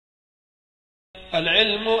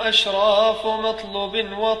العلم أشراف مطلوب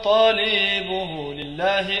وطالبه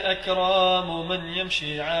لله أكرام من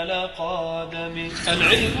يمشي على قدمه.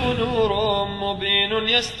 العلم نور مبين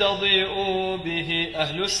يستضيء به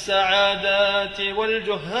أهل السعادات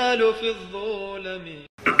والجهال في الظلم.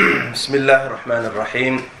 بسم الله الرحمن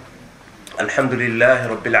الرحيم. الحمد لله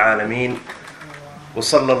رب العالمين،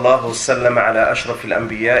 وصلى الله وسلم على أشرف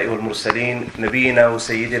الأنبياء والمرسلين نبينا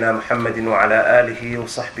وسيدنا محمد وعلى آله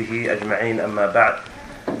وصحبه أجمعين، أما بعد.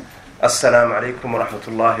 السلام عليكم ورحمة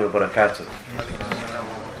الله وبركاته.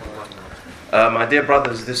 My dear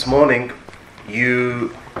brothers, this morning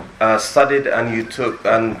you studied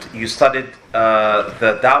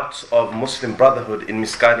the doubts of Muslim brotherhood in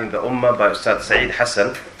misguiding the Ummah by Ustad Saeed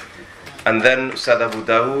Hassan, and then Ustad Abu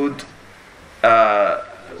Dawood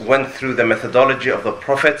went through the methodology of the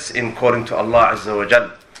prophets according to Allah Azza wa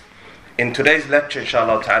Jal. In today's lecture,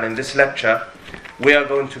 inshallah ta'ala, in this lecture, we are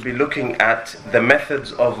going to be looking at the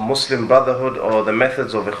methods of Muslim brotherhood, or the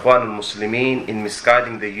methods of Ikhwanul Muslimeen in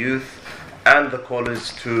misguiding the youth and the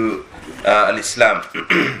callers to al-Islam.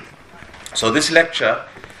 So this lecture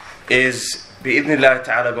is, bi'idhnillah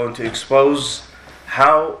ta'ala, going to expose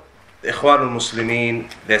how Ikhwanul Muslimeen,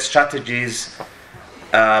 their strategies,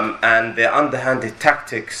 and their underhanded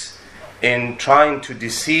tactics in trying to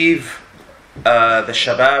deceive the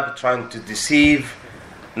shabab, trying to deceive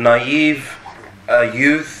naive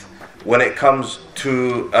youth when it comes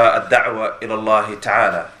to ad-da'wah ila Allah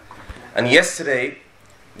ta'ala. And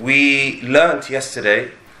we learned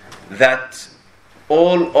yesterday that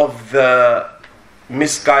all of the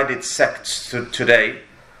misguided sects today,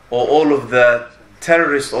 or all of the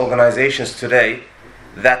terrorist organizations today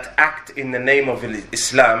that act in the name of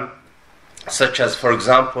Islam, such as, for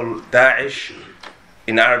example, Daesh.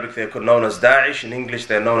 In Arabic they're known as Daesh, in English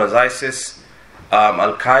they're known as ISIS,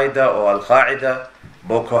 Al-Qaeda or Al-Qaeda,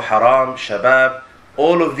 Boko Haram, Shabab,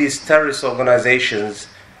 all of these terrorist organizations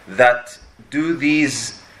that do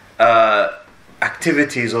these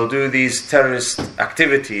activities, or do these terrorist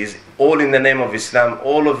activities, all in the name of Islam.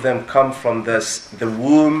 All of them come from the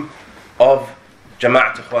womb of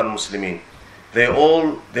Jama'at Ikhwan Muslimeen. They were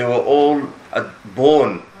all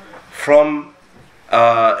born from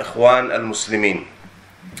Ikhwan al-Muslimin.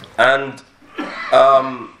 And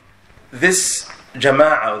this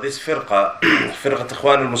Jama'ah, this Firqa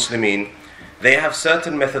Ikhwan al-Muslimin, they have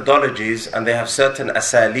certain methodologies and they have certain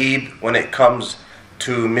asalib when it comes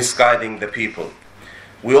to misguiding the people.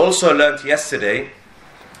 We also learnt yesterday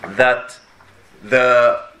that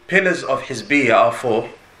the pillars of Hizbiyya are four.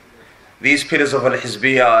 These pillars of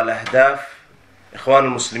al-Hizbiyya are al-Ahdaf. Ikhwan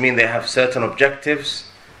al-Muslimin, they have certain objectives.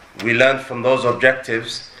 We learned from those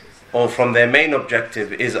objectives, or from their main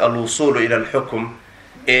objective, is al-wusulu ila al-hukm,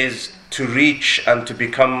 is to reach and to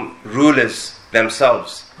become rulers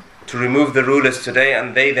themselves, to remove the rulers today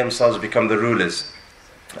and they themselves become the rulers.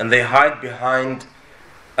 And they hide behind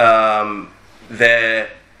they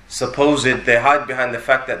hide behind the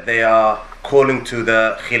fact that they are calling to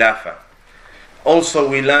the Khilafah. Also,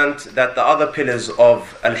 we learned that the other pillars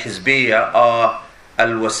of al-Hizbiyya are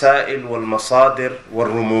al-Wasa'il wal-Masadir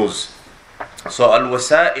wal-Rumuz. So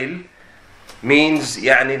al-Wasa'il means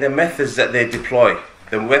the methods that they deploy,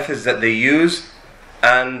 the methods that they use,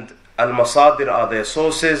 and al-Masadir are their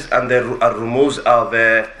sources, and al-Rumuz are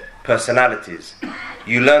their personalities.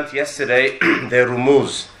 You learnt yesterday their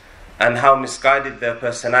Rumuz and how misguided their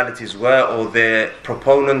personalities were, or their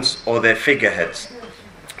proponents, or their figureheads.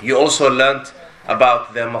 You also learnt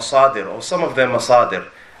about their masadir, or some of their masadir,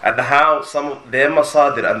 and how some of their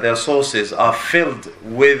masadir and their sources are filled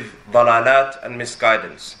with dalalat and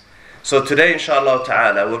misguidance. So today, inshallah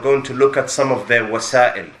ta'ala, we're going to look at some of their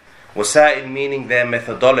wasa'il. Wasa'il meaning their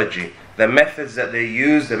methodology, the methods that they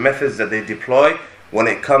use, the methods that they deploy when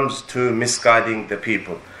it comes to misguiding the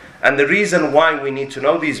people. And the reason why we need to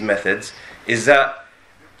know these methods is that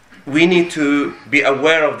we need to be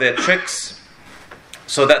aware of their tricks,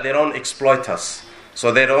 so that they don't exploit us,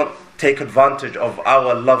 so they don't take advantage of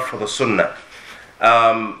our love for the Sunnah.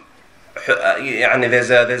 There's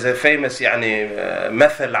a famous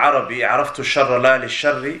مثل عربي: عرفت الشر لا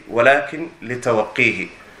للشر ولكن لتوقيه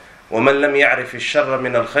ومن لم يعرف الشر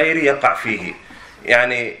من الخير يقع فيه.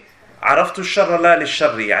 عرفت الشر لا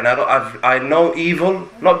للشر. I know evil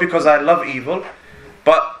not because I love evil,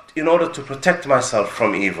 but in order to protect myself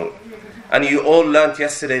from evil. And you all learnt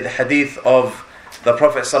yesterday the hadith of the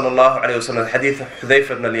Prophet sallallahu alaihi wasallam, the hadith of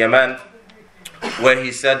Hudayfa ibn al-Yaman, where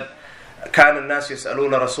he said, كان الناس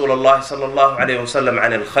يسألون رسول الله صلى الله عليه وسلم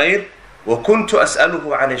عن الخير وكنت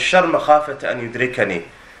أسأله عن الشر مخافة أن يدركني.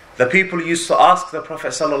 The people used to ask the Prophet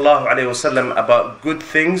sallallahu alaihi wasallam about good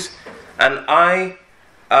things, and I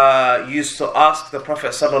used to ask the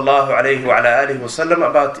Prophet ﷺ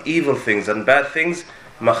about evil things and bad things,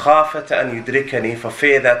 مَخَافَةَ أَنْ يُدْرِكَنِي, for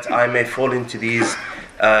fear that I may fall into these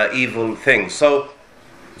evil things. So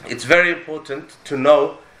it's very important to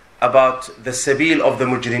know about the sabil of the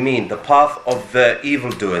mujrimeen, the path of the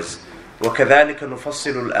evildoers. وَكَذَلِكَ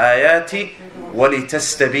نُفَصِّلُ الْآيَاتِ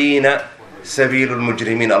وَلِتَسْتَبِينَ سَبِيلُ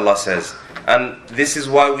الْمُجْرِمِينَ, Allah says. And this is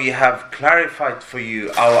why we have clarified for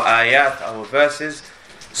you our ayat, our verses,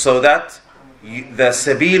 so that the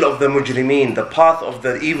sabil of the mujrimeen, the path of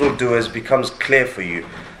the evildoers, becomes clear for you.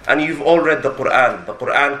 And you've all read the Quran. The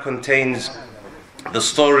Quran contains the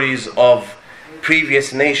stories of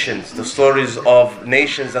previous nations, the stories of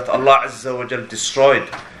nations that Allah Azza wa Jal destroyed,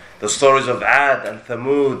 the stories of Ad and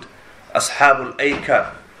Thamud, Ashabul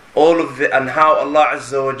Aika, all of the, and how Allah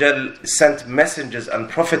Azza wa Jal sent messengers and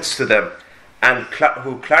prophets to them, and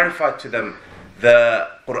who clarified to them the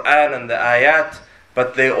Quran and the ayat,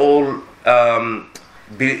 but they all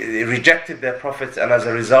rejected their prophets, and as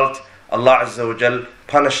a result Allah Azza wa Jal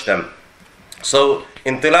punished them. So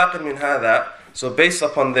انطلاقا من هذا, so based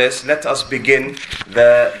upon this, let us begin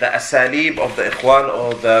the asalib of the Ikhwan,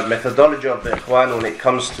 or the methodology of the Ikhwan when it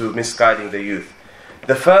comes to misguiding the youth.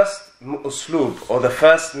 The first uslub, or the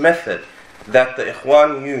first method that the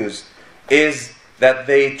Ikhwan use, is that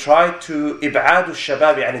they try to ib'adu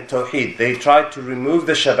shabab yani tawheed. They try to remove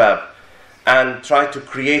the shabab and try to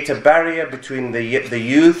create a barrier between the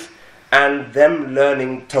youth and them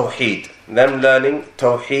learning tawheed. Them learning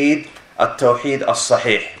tawheed, at-tawheed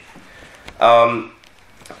as-sahih.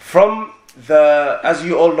 From the, as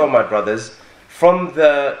you all know, my brothers, from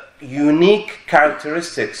the unique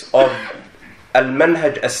characteristics of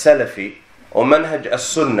al-manhaj as-salafi or manhaj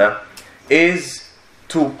as-sunnah is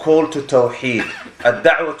to call to tawheed,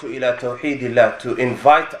 ad-da'watu ila tawheedillah, to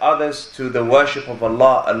invite others to the worship of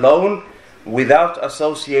Allah alone without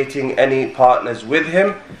associating any partners with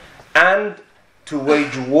Him, and to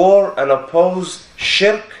wage war and oppose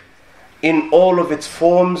shirk in all of its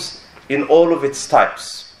forms, in all of its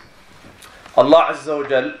types. Allah Azza wa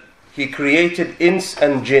Jal, He created ins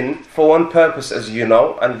and jinn for one purpose, as you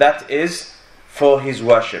know, and that is for His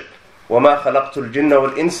worship. وَمَا خَلَقْتُ الْجِنَّ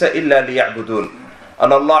وَالْإِنسَ إِلَّا لِيَعْبُدُونَ.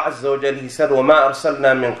 And Allah Azza wa Jal, He said, وَمَا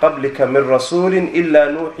أَرْسَلْنَا مِن قَبْلِكَ مِن رَسُولٍ إِلَّا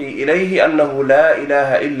نُوحِي إِلَيْهِ أَنَّهُ لَا إِلَهَ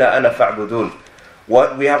إِلَّا أَنَا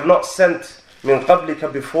فَاعْبُدُونَ. We have not sent مِن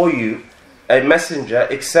قَبْلِكَ before you a messenger,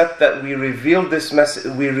 except that we revealed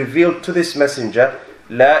to this messenger,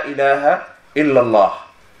 La ilaha illallah.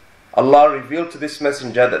 Allah revealed to this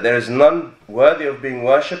messenger that there is none worthy of being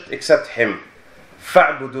worshipped except Him.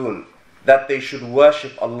 Fa'budun, that they should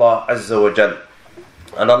worship Allah Azza wa Jal.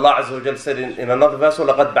 And Allah Azza wa Jal said in another verse,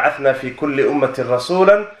 وَلَقَدْ بَعَثْنَا فِي كُلِّ أُمَّةٍ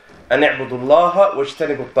رَسُولًا أَنِ اعْبُدُوا اللَّهَ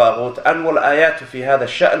وَاجْتَنِبُوا الطَّاغُوتَ أَنْ وَالْآيَاتُ فِي هَذَا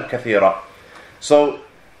الشَّأْنِ كَثِيرًا. So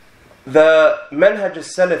the manhaj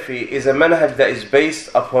as-salafi is a manhaj that is based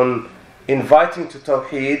upon inviting to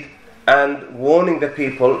tawheed and warning the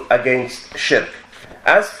people against shirk.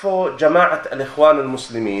 As for Jama'at al-Ikhwanul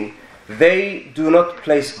Muslimeen, they do not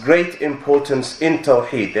place great importance in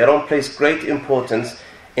tawheed. They don't place great importance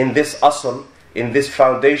in this asl, in this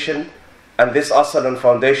foundation, and this asl and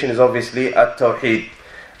foundation is obviously at-tawheed.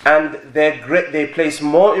 And they place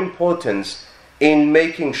more importance in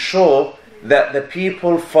making sure that the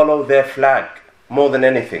people follow their flag more than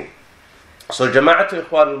anything. So Jama'at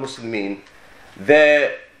Ikhwanul Muslimeen,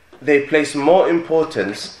 they place more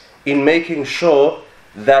importance in making sure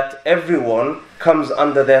that everyone comes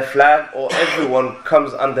under their flag, or everyone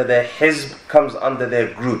comes under their hizb, comes under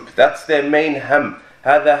their group. That's their main ham.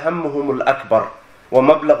 هذا همهم الأكبر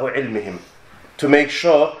ومبلغ علمهم. To make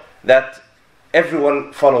sure that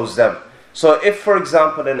everyone follows them. So if, for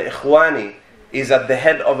example, an Ikhwani is at the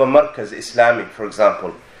head of a markaz Islamic, for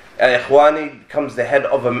example, an Ikhwani becomes the head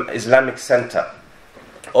of an Islamic center,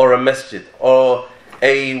 or a masjid, or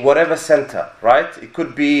a whatever center, right? It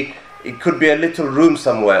could be a little room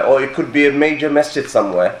somewhere, or it could be a major masjid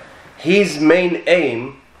somewhere. His main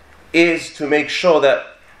aim is to make sure that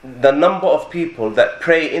the number of people that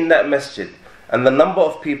pray in that masjid and the number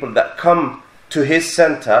of people that come to his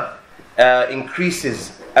center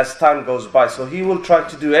increases as time goes by. So he will try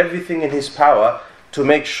to do everything in his power to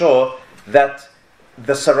make sure that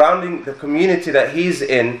the community that he's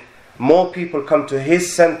in, more people come to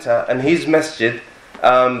his center and his masjid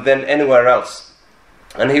than anywhere else.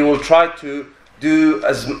 And he will try to do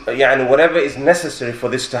whatever is necessary for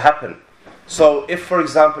this to happen. So if, for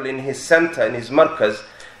example, in his center, in his markaz,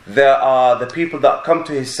 there are the people that come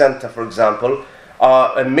to his center, for example,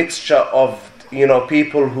 are a mixture of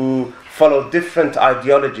people who follow different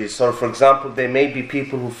ideologies. So, for example, there may be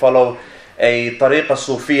people who follow a tariqa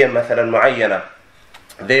Sufiya مثلا معينة,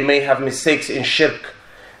 They may have mistakes in shirk.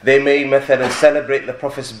 They may مثلا celebrate the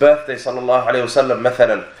Prophet's birthday sallallahu alayhi wasallam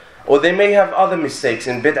مثلا. Or they may have other mistakes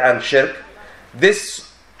in bid'ah and shirk.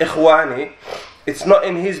 This Ikhwani, it's not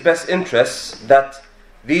in his best interests that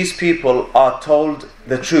these people are told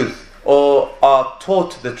the truth or are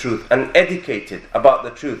taught the truth and educated about the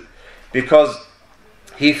truth, because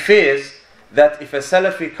he fears that if a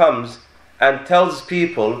Salafi comes and tells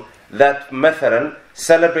people that مثلا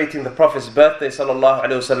celebrating the Prophet's birthday sallallahu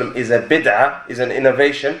alaihi wasallam is a bid'ah, is an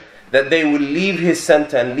innovation, that they will leave his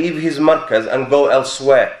center and leave his markaz and go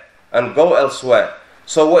elsewhere.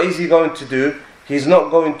 So what is he going to do? He's not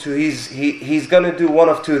going to, he's going to do one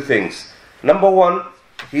of two things. Number one,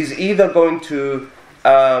 he's either going to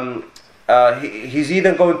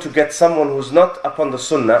get someone who's not upon the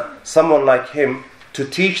sunnah, someone like him, to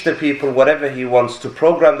teach the people whatever he wants, to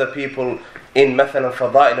program the people in مثلا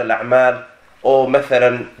فضائل الأعمال, or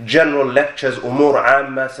مثلا general lectures, umur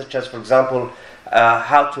amma, such as for example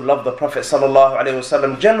how to love the Prophet sallallahu alaihi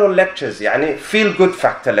wasallam, general lectures, يعني feel good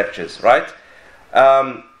factor lectures, right?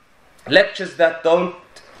 Lectures that don't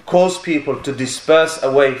cause people to disperse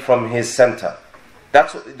away from his center.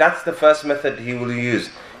 That's the first method he will use.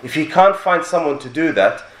 If he can't find someone to do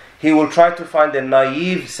that, he will try to find a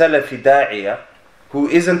naive Salafi da'iyah who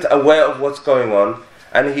isn't aware of what's going on,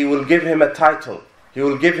 and he will give him a title. He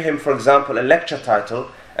will give him, for example, a lecture title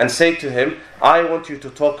and say to him, I want you to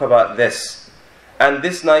talk about this. And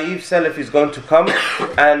this naive Salafi is going to come,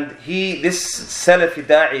 and this Salafi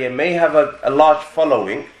da'iyah may have a large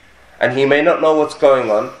following, and he may not know what's going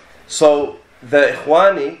on. So the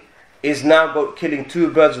Ikhwani is now killing two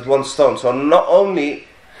birds with one stone. So not only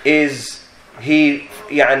is he,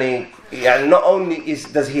 not only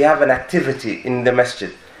does he have an activity in the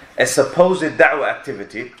masjid, a supposed da'wah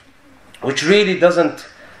activity, which really doesn't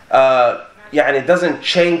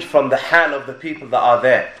change from the hal of the people that are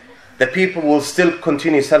there. The people will still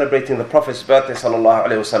continue celebrating the Prophet's birthday sallallahu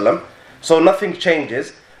alaihi wasallam. So nothing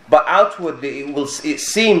changes, but outwardly it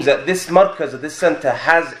seems that this markaz, this center,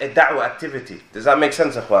 has a da'wah activity. Does that make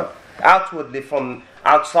sense, Ikhwan? Outwardly, from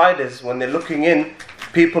outsiders, when they're looking in,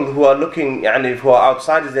 people who are looking, who are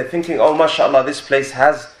outsiders, they're thinking, oh mashallah, this place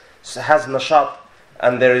has nashat,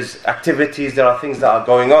 and there is activities, there are things that are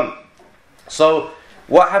going on. So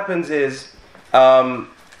what happens is he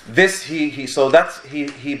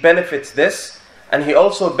benefits this, and he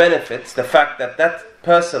also benefits the fact that that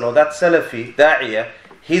person or that Salafi da'iyah,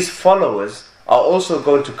 his followers are also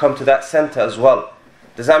going to come to that center as well.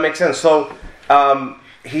 Does that make sense? So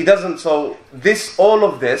all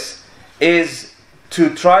of this is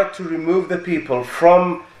to try to remove the people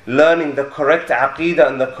from learning the correct aqeedah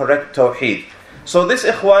and the correct tawheed. So this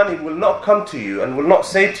Ikhwani will not come to you and will not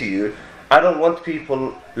say to you, I don't want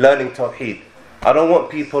people learning tawheed, I don't want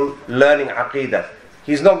people learning aqeedah.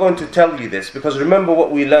 He's not going to tell you this, because remember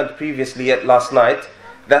what we learned previously last night,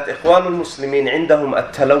 that Ikhwanul Muslimeen عندهم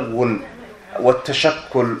التلون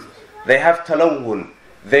والتشكل. They have talawun,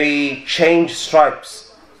 they change stripes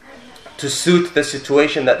to suit the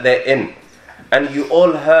situation that they're in. And you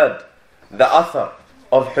all heard the athar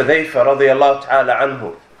of Hudayfa radiyallahu ta'ala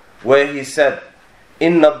anhu, where he said,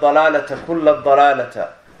 إن الضلالة كل الضلالة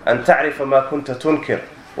أن تعرف ما كنت تنكر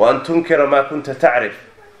وأن تنكر ما كنت تعرف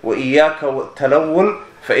وإياك والتلون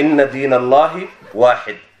فإن دين الله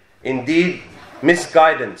واحد. Indeed,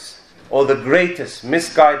 misguidance, or the greatest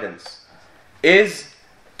misguidance, is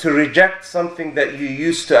to reject something that you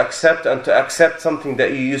used to accept and to accept something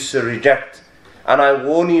that you used to reject. And I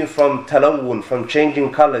warn you from talawun, from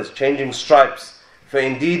changing colors, changing stripes, for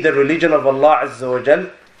indeed the religion of Allah Azza wa Jal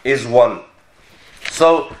is one.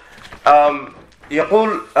 So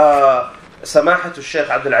يقول سماحة الشيخ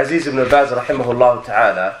عبد العزيز بن باز رحمه الله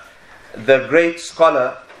تعالى, the great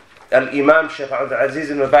scholar الإمام Sheikh Abdul Aziz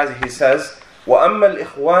ibn Baz, he says, وأما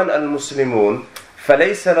الإخوان المسلمون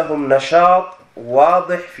فليس لهم نشاط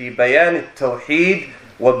واضح في بيان التوحيد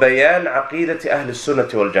وبيان عقيدة أهل السنة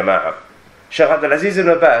والجماعة. Sheikh Abdul Aziz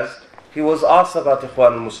ibn Baz, he was asked about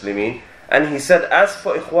Ikhwan al-Muslimeen, and he said, as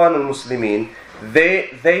for Ikhwan al-Muslimeen,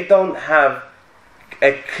 they don't have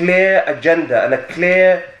a clear agenda and a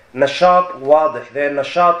clear nashat wadih. Their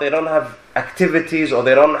nashat, they don't have activities, or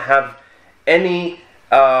they don't have any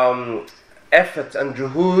effort and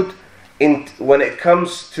juhud when it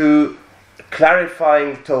comes to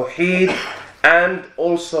clarifying tawheed and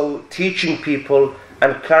also teaching people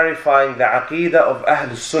and clarifying the aqeedah of Ahl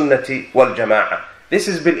Sunnati wal Jama'ah. This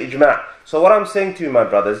is bil ijma'. So what I'm saying to you, my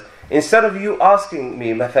brothers, instead of you asking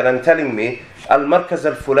me, مثلا telling me, al-markaz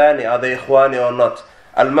al-fulani, are they ikhwani or not?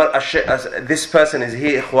 This person, is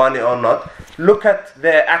he ikhwani or not? Look at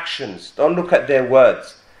their actions, don't look at their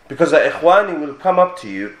words. Because an Ikhwani will come up to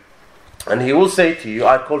you and he will say to you,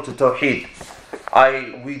 I call to Tawheed.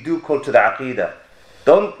 We do call to the Aqidah.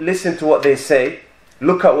 Don't listen to what they say,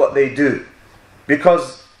 look at what they do.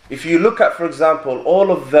 Because if you look at, for example,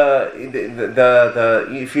 all of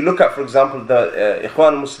if you look at, for example, the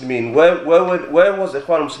Ikhwanul Muslimeen, where was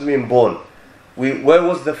Ikhwanul Muslimeen born?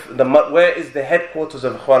 Where is the headquarters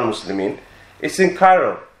of Ikhwanul Muslimeen? It's in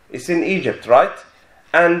Cairo, it's in Egypt, right?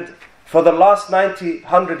 And for the last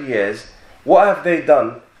 100 years, what have they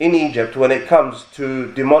done in Egypt when it comes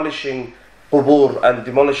to demolishing qubur and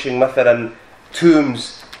demolishing mathalan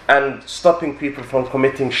tombs and stopping people from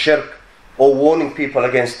committing shirk or warning people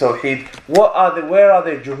against tawheed? Where are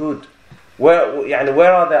their juhud? Where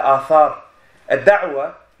are their athar? A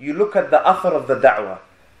da'wah, you look at the athar of the da'wah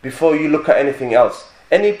before you look at anything else.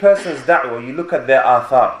 Any person's da'wah, you look at their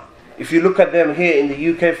athar. If you look at them here in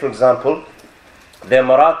the UK, for example, their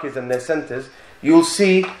marakis and their centers, you'll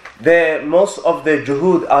see most of their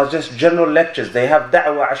juhud are just general lectures. They have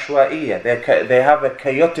da'wah ashwa'iyya. They have a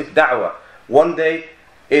chaotic da'wah. One day,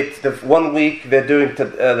 1 week they're doing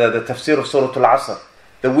the tafsir of Surah Al-Asr.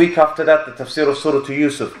 The week after that, the tafsir of Surah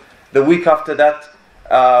Yusuf. The week after that,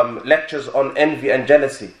 lectures on envy and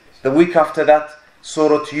jealousy. The week after that,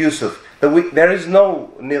 Surah Yusuf. There is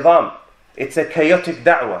no nizam. It's a chaotic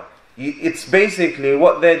da'wah. It's basically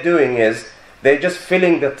what they're doing is they're just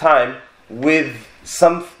filling the time with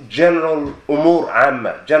some general umur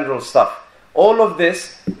amma, general stuff. All of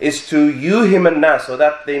this is to yuhim an-nas, so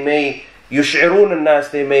that they may yush'irun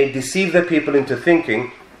an-nas, they may deceive the people into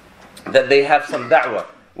thinking that they have some da'wah.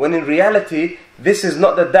 When in reality, this is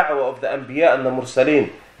not the da'wah of the anbiya and the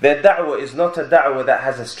mursaleen. Their da'wah is not a da'wah that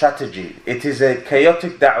has a strategy. It is a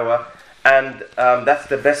chaotic da'wah, and that's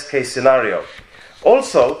the best case scenario.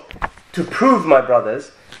 Also, to prove, my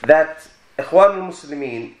brothers, that Ikhwanul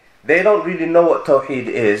Muslimeen, they don't really know what Tawheed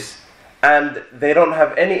is, and they don't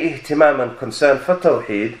have any ihtimam and concern for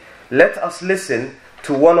Tawheed, let us listen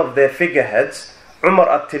to one of their figureheads, Umar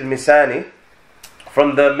at-Tilmisani,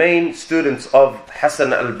 from the main students of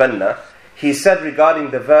Hassan al-Banna. He said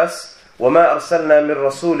regarding the verse, وَمَا أَرْسَلْنَا مِن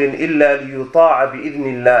رَسُولٍ إِلَّا لِيُطَاعَ بِإِذْنِ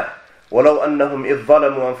اللَّهِ وَلَوْ أَنَّهُمْ إِذْ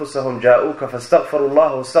ظَلَمُوا أَنفُسَهُمْ جَاءُوكَ فَاسْتَغْفَرُوا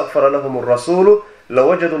اللَّهَ وَاسْتَغْفَرَ لَهُمُ الرَّسُولُ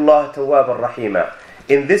لَوَجَدُوا اللَّهَ تَوَّابًا رَحِيمًا.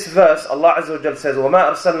 In this verse, Allah Azza wa Jal says, وَمَا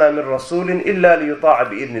أَرْسَلْنَا مِن رَسُولٍ إِلَّا لِيُطَاعَ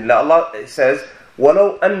بِإِذْنِ اللَّهِ. Allah says,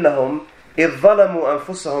 وَلَوْ أَنَّهُمْ إِذْ ظَلَمُوا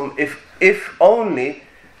أَنفُسَهُمْ. If only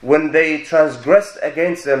when they transgressed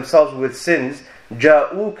against themselves with sins,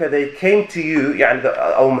 جَاءُوكَ, they came to you,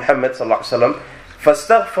 O Muhammad sallallahu alaihi wasallam,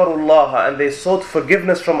 فَاسْتَغْفَرُوا اللَّهَ, and they sought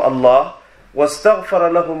forgiveness from Allah, وَاسْتَغْفَرَ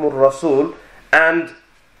لَهُمُ الرَّسُولُ, and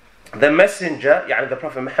the messenger, the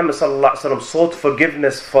Prophet Muhammad sallallahu alaihi wasallam, sought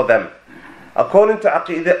forgiveness for them. According to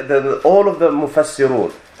Aqidah, all of the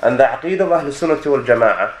Mufassirun and the Aqidah of Ahlul Sunnah wal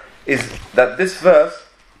Jama'ah is that this verse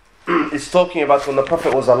is talking about when the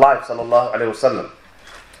Prophet was alive sallallahu alaihi wasallam.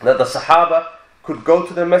 That the Sahaba could go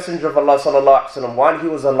to the Messenger of Allah sallallahu alaihi wasallam while he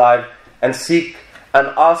was alive and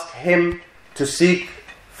ask him to seek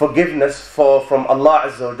forgiveness from Allah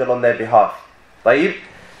Azza wa Jalla on their behalf. طيب?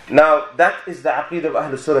 Now that is the Aqidah of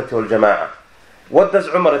Ahlul Sunnah wal Jama'ah. What does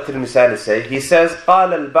Umar at-Tilmisani say? He says,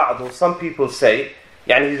 قال البعض, some people say,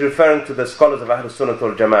 he's referring to the scholars of Ahlul Sunnah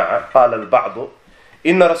wal Jama'ah, قال البعض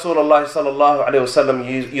إن رسول الله صلى الله عليه وسلم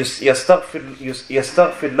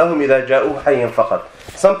يستغفر لهم إذا جاءوه حيا فقط.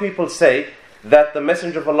 Some people say that the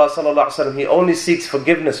Messenger of Allah صلى الله عليه وسلم, he only seeks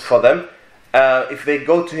forgiveness for them if they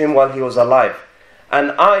go to him while he was alive.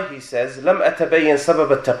 And he says, لم أتبين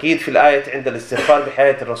سبب التقييد في الآية عند الاستغفار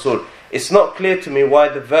بحياة الرسول. It's not clear to me why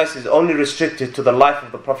the verse is only restricted to the life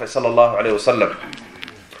of the Prophet sallallahu alaihi wasallam.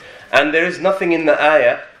 And there is nothing in the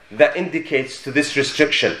ayah that indicates to this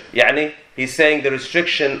restriction. He's saying the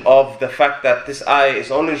restriction of the fact that this ayah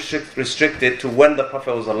is only restricted to when the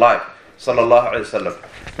Prophet was alive sallallahu alaihi wasallam.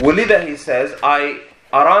 ولذا, he says,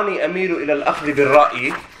 أراني أميل إلى الأخذ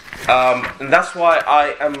بالرأي. And that's why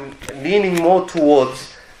I am leaning more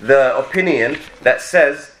towards the opinion that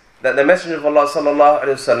says that the Messenger of Allah sallallahu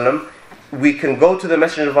alaihi wasallam, we can go to the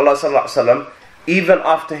Messenger of Allah sallallahu alaihi wasallam even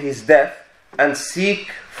after his death and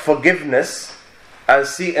seek forgiveness and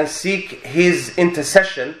seek his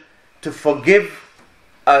intercession to forgive,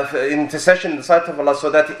 intercession in the sight of Allah,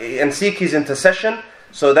 and seek his intercession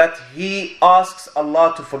so that he asks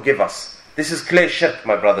Allah to forgive us. This is clear shirk,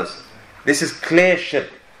 my brothers. This is clear shirk.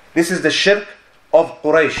 This is the shirk of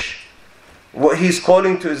Quraysh. What he's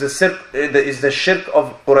calling to is the shirk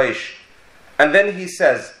of Quraysh. And then he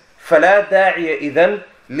says, فَلَا دَاعِيَ إِذَنْ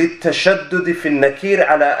لِلتَّشَدُّدِ فِي النَّكِيرِ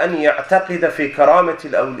عَلَى أَنْ يَعْتَقِدَ فِي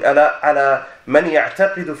كَرَامَةِ على من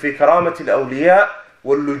يعتقد في كرامة الأولياء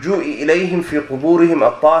واللجوء إليهم في قبورهم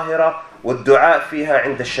الطاهرة والدعاء فيها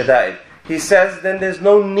عند الشدائد. He says then there's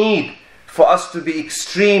no need for us to be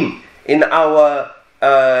extreme in our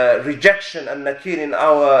rejection and nakir, in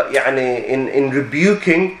our in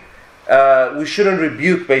rebuking. We shouldn't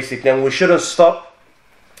rebuke basically, and we shouldn't stop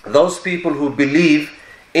those people who believe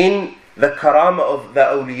in the karama of the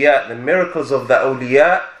awliya, the miracles of the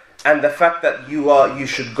awliya, and the fact that you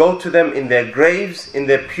should go to them in their graves, in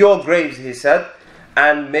their pure graves, he said,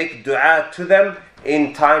 and make dua to them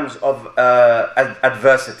in times of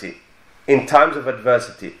adversity. In times of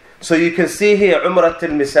adversity. So you can see here, Umar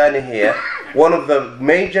al-Tilmisani here, one of the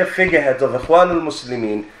major figureheads of Ikhwanul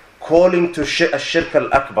Muslimeen, calling to Shirk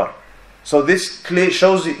al-Akbar. So this clearly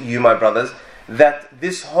shows you, my brothers, that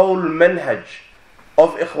this whole manhaj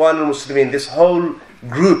of Ikhwanul Muslimeen, this whole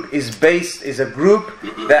group is a group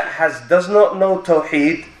that does not know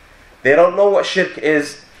Tawheed, they don't know what Shirk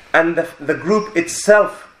is, and the group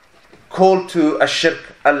itself called to a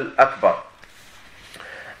Shirk al-Akbar.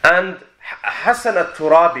 And Hassan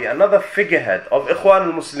al-Turabi, another figurehead of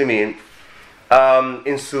Ikhwanul Muslimeen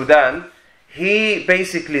in Sudan, he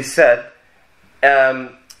basically said,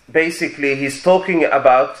 he's talking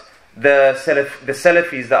about the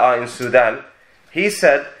Salafis that are in Sudan. He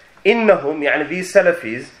said, إنهم, يعني these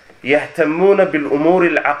Salafis, يهتمون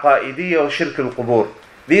بالأمور العقائدية وشرك القبور.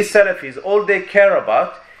 These Salafis, all they care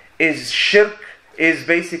about is shirk, is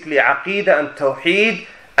basically aqidah and tawheed,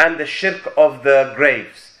 and the shirk of the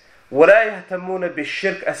graves. ولا يهتمون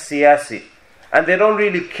بالشرك السياسي, and they don't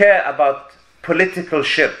really care about political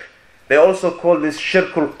shirk. They also call this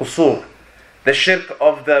shirk al-qusur, the shirk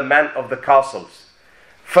of the castles.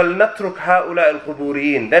 فلنترك هؤلاء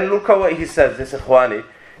القبوريين. Then look at what he says, this ikhwani.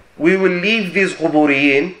 We will leave these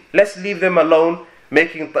قبوريين, let's leave them alone,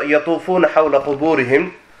 making يطوفون حول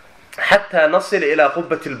قبورهم حتى نصل إلى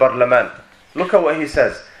قبة البرلمان. Look at what he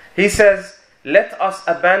says. He says, let us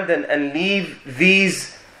abandon and leave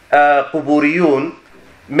these quburiyun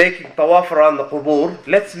making tawaf around the qubur.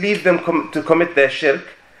 Let's leave them to commit their shirk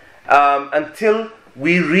until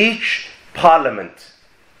we reach Parliament.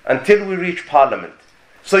 Until we reach Parliament.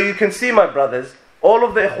 So you can see, my brothers, all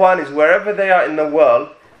of the Ikhwanis, wherever they are in the world,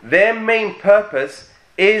 their main purpose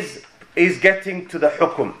is getting to the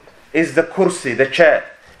hukum, is the kursi, the chair.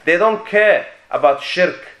 They don't care about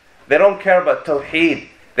shirk. They don't care about tawheed.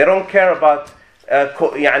 They don't care about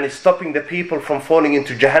stopping the people from falling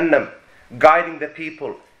into Jahannam, guiding the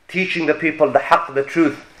people, teaching the people the haqq, the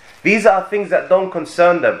truth. These are things that don't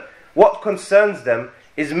concern them. What concerns them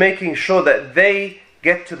is making sure that they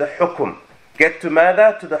get to the hukum, get to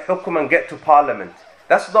mada, to the hukum, and get to Parliament.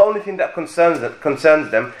 That's the only thing that concerns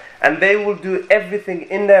them, and they will do everything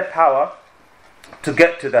in their power to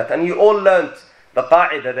get to that. And you all learnt the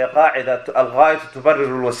qa'idah, al-ghayat tubarrir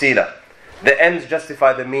al-wasila. The ends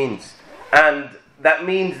justify the means. And that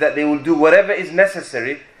means that they will do whatever is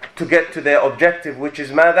necessary to get to their objective, which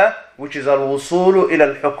is mada, which is al-wusulu ila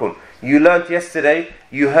al-hukum. You learnt yesterday,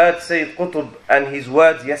 you heard Sayyid Qutb and his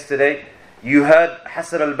words yesterday, you heard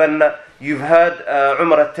Hassan al-Banna, you've heard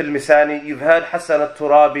Umar al-Tilmisani, you've heard Hassan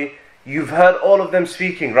al-Turabi, you've heard all of them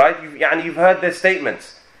speaking, right? You've heard their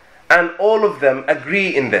statements. And all of them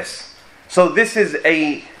agree in this. So the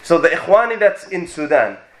Ikhwani that's in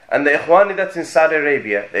Sudan, and the Ikhwani that's in Saudi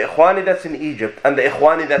Arabia, the Ikhwani that's in Egypt, and the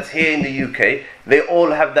Ikhwani that's here in the UK, they all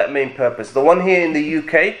have that main purpose. The one here in the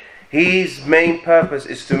UK, his main purpose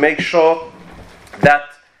is to make sure that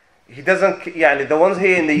he doesn't, the ones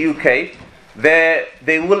here in the UK,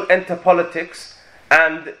 they will enter politics,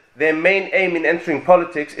 and their main aim in entering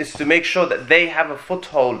politics is to make sure that they have a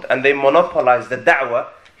foothold and they monopolize the da'wah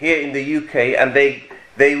here in the UK, and they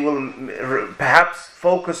will perhaps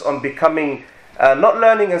focus on becoming not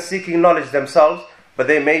learning and seeking knowledge themselves, but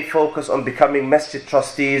they may focus on becoming masjid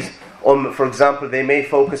trustees, or for example, they may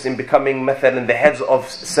focus in becoming mathalan the heads of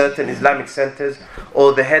certain Islamic centers,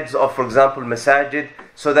 or the heads of, for example, masajid,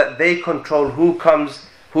 so that they control who comes,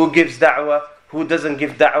 who gives da'wah, who doesn't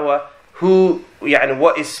give da'wah,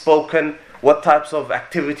 what is spoken, what types of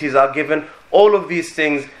activities are given, all of these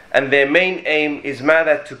things. And their main aim is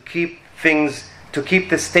rather to keep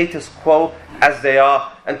the status quo as they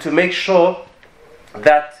are, and to make sure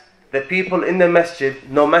that the people in the masjid,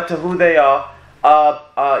 no matter who they are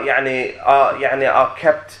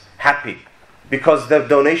kept happy, because the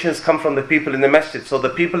donations come from the people in the masjid. So the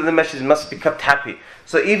people in the masjid must be kept happy.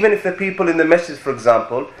 So even if the people in the masjid, for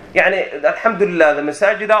example, alhamdulillah, the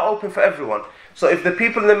masajid are open for everyone. So if the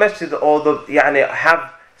people in the masjid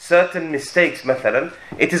have certain mistakes, mathalan,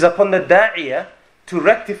 it is upon the da'iyah to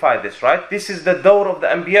rectify this, right? This is the dawr of the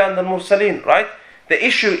anbiya and the mursaleen, right? The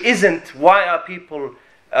issue isn't why are people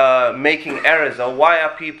making errors, or why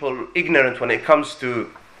are people ignorant when it comes to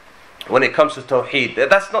Tawheed?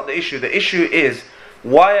 That's not the issue. The issue is,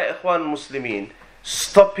 why are Ikhwanul Muslimeen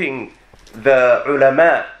stopping the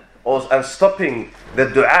ulama and stopping the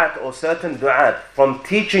du'at or certain du'at from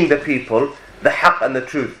teaching the people the haqq and the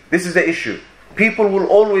truth? This is the issue. People will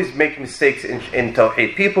always make mistakes in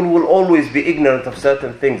Tawheed. People will always be ignorant of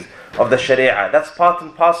certain things of the Sharia. That's part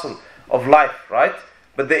and parcel of life, right?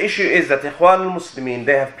 But the issue is that Ikhwanul Muslimeen,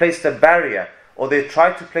 they have placed a barrier, or they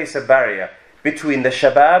try to place a barrier between the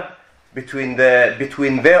shabab, between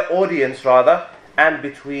their audience rather, and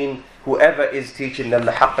between whoever is teaching them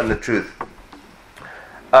the haqq and the truth.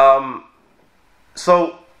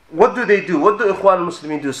 So what do they do? What do Ikhwanul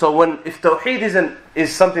Muslimeen do? So if Tawheed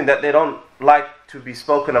is something that they don't like to be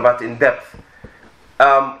spoken about in depth,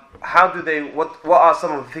 what are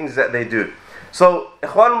some of the things that they do? So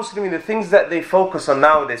Ikhwanul Muslimeen, the things that they focus on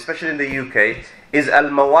nowadays, especially in the UK, is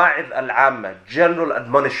al-mawa'id al-amma, general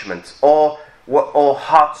admonishments, or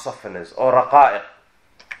heart softeners, or raqa'iq.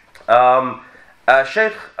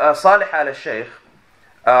 Shaykh Salih al-Shaykh,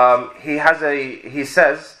 he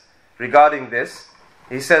says regarding this,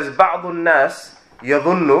 he says, بعض الناس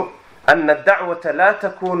يظن أن الدعوة لا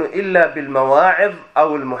تكون إلا بالمواعظ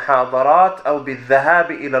أو المحاضرات أو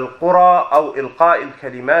بالذهاب إلى القرى أو إلقاء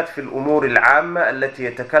الكلمات في الأمور العامة التي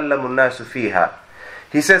يتكلم الناس فيها.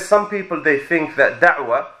 He says some people, they think that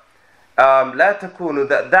da'wah لا تكون,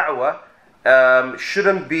 that da'wah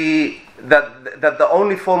shouldn't be, that the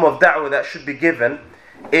only form of da'wah that should be given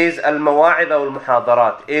is al-mawa'id أو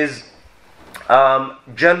المحاضرات, is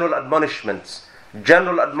general admonishments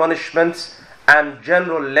and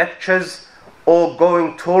general lectures, or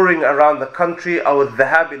touring around the country, or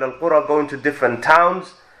الذهاب إلى القرى, going to different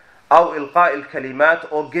towns, أو إلقاء الكلمات,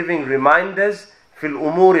 or giving reminders في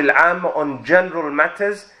الأمور العامة, on general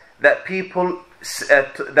matters that people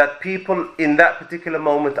in that particular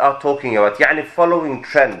moment are talking about, يعني following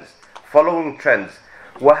trends.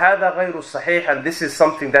 وهذا غير الصحيح, and this is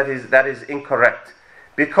something that is incorrect,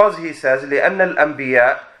 because he says لأن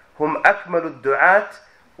الأنبياء هم أكمل الدعاة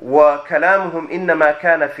وكلامهم إنما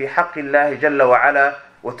كان في حق الله جل وعلا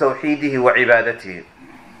وتوحيده وعبادته.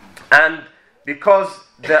 And because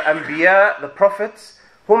the Anbiya, the prophets,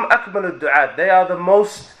 هم أكمل الدعاة, they are the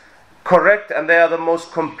most correct and they are the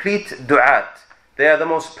most complete du'at, they are the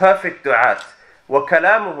most perfect du'at.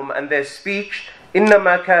 وكلامهم, and their speech,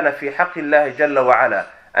 إنما كان في حق الله جل وعلا,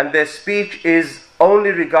 and their speech is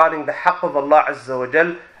only regarding the haqq of Allah Azza wa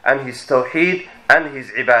Jal and His tawheed and His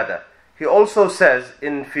ibadah. He also says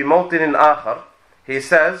in في موطن آخر, he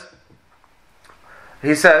says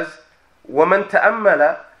ومن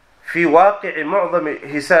تأمل في واقع معظم,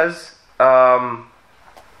 he says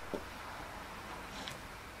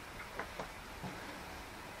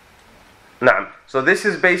نعم. So this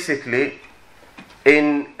is basically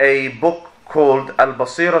in a book called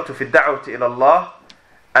Al-Basiratu fi Da'wati ila Allah,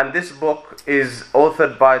 and this book is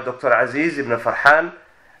authored by Dr. Aziz ibn Farhan,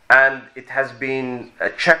 and it has been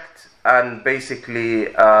checked and basically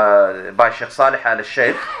by Sheikh Salih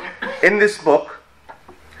al-Shaykh. In this book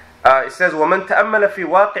it says وَمَنْ تَأَمَّلَ فِي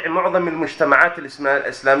وَاقِعِ مُعْظَمِ الْمُجْتَمَعَاتِ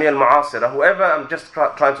الْإِسْلَامِيَّةِ الْمُعَاصِرَةِ, whoever, I'm just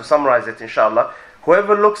trying to summarize it inshallah,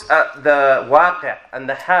 whoever looks at the waqi' and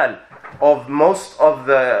the hal of most of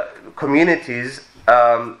the communities,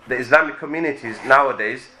 the Islamic communities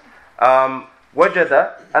nowadays, وجد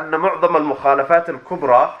أن معظم المخالفات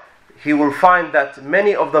الكبرى, he will find that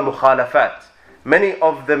many of the mukhalafat, many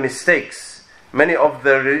of the mistakes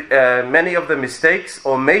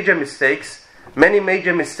or major mistakes, many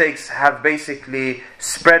major mistakes have basically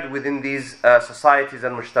spread within these societies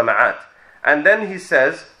and mujtama'at. And then he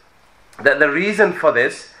says that the reason for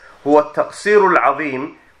this هو التقصير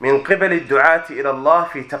العظيم من قبل الدعاة إلى الله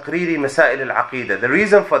في تقرير مسائل العقيدة. The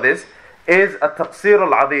reason for this is التقصير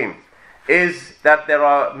العظيم, is that there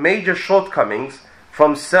are major shortcomings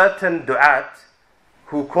from certain du'at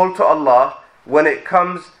who call to Allah when it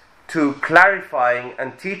comes to clarifying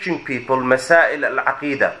and teaching people masail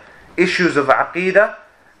al-aqidah, issues of aqidah,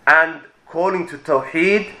 and calling to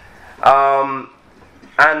tawheed.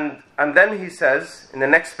 And then he says in the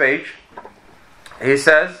next page, he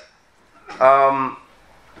says some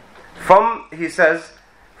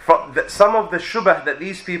of the shubah that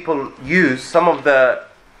these people use, some of the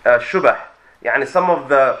shubah, يعني some of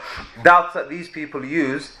the doubts that these people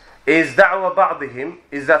use, is da'wa ba'dihim,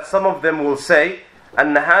 is that some of them will say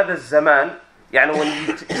أن هذا الزمان, يعني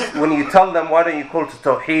when you tell them why don't you call to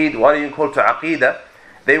tawheed, why don't you call to aqidah,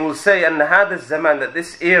 they will say أن هذا الزمان, that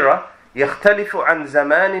this era يختلف عن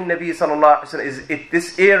زمان النبي صلى الله عليه وسلم,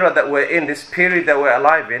 this era that we're in, this period that we're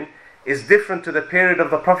alive in, is different to the period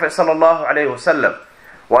of the Prophet صلى الله عليه وسلم.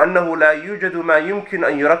 وأنه لا يوجد ما يمكن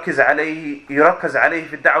أن يركز عليه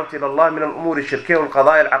في الدعوة إلى الله من الأمور الشركية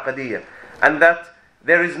والقضايا العقدية. And that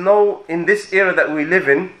there is no, in this era that we live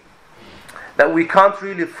in, that we can't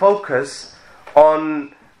really focus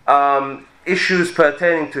on issues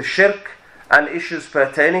pertaining to shirk and issues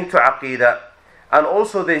pertaining to aqidah. And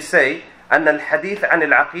also they say أن الحديث عن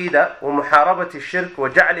العقيدة ومحاربة الشرك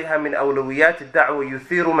وجعلها من أولويات الدعوة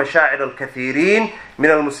يثير مشاعر الكثيرين من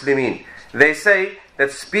المسلمين. They say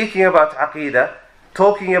that speaking about aqidah,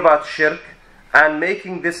 talking about shirk, and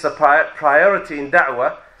making this a priority in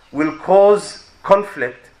da'wah will cause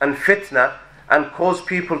conflict and fitna and cause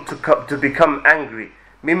people to become angry.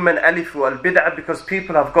 ممن ألفوا البدعة, because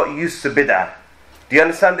people have got used to bid'ah. Do you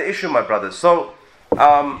understand the issue, my brothers? So,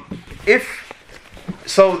 the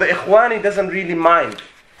Ikhwani doesn't really mind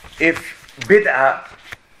if bid'ah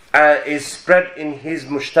is spread in his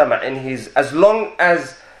mujtama, as long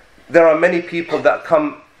as there are many people that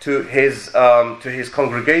come to his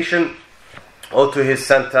congregation or to his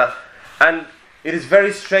center. And it is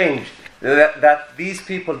very strange that these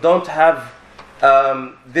people don't have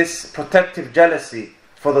this protective jealousy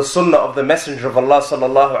for the sunnah of the Messenger of Allah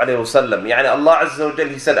sallallahu alayhi wa sallam. يعني Allah Azza wa Jal,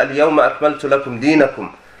 He said, اليوم أكملت لكم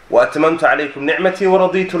دينكم وأتممت عليكم نعمتي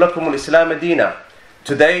ورضيت لكم الإسلام دينا.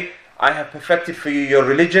 Today I have perfected for you your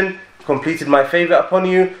religion, completed my favor upon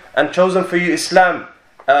you, and chosen for you Islam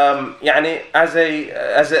يعني as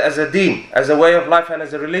a deen, as a way of life and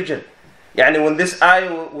as a religion. يعني when this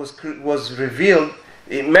ayah was revealed,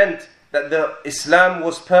 it meant that the Islam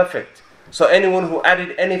was perfect. So anyone who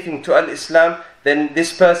added anything to al-Islam, then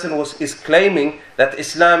this person is claiming that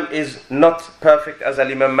Islam is not perfect, as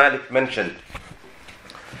Imam Malik mentioned.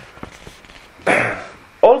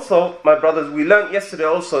 Also, my brothers, we learned yesterday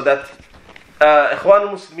also that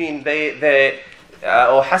Ikhwanul Muslimeen,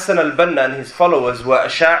 or Hassan al-Banna and his followers were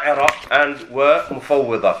Asha'ira and were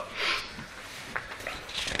Mufawwida.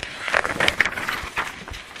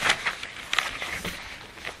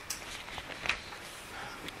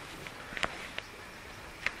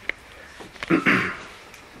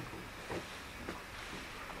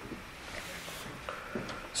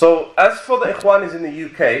 So, as for the Ikhwanis in the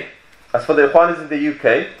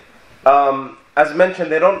UK, as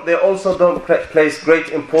mentioned, they also don't place great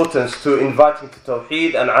importance to inviting to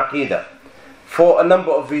Tawheed and Aqidah for a number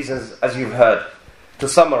of reasons, as you've heard. To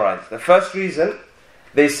summarize, the first reason,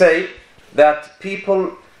 they say that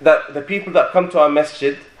the people that come to our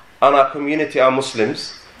masjid and our community are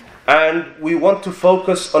Muslims, and we want to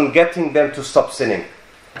focus on getting them to stop sinning.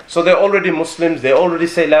 So they're already Muslims, they already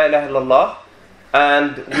say La ilaha illallah,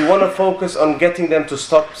 and we want to focus on getting them to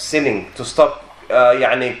stop sinning, to stop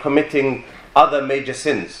committing other major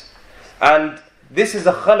sins. And this is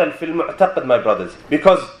a khalal fil mu'taqad, my brothers,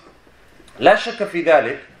 because la shakka fi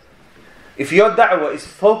dhalik, if your da'wah is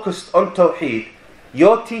focused on tawheed,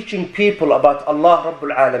 you're teaching people about Allah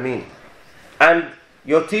Rabbul Alameen, and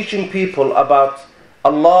you're teaching people about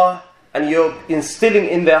Allah, and you're instilling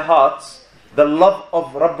in their hearts the love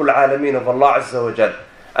of Rabbul Alameen, of Allah Azza wa Jal.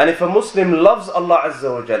 And if a Muslim loves Allah Azza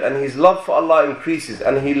wa Jal, and his love for Allah increases,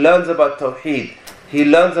 and he learns about tawheed, he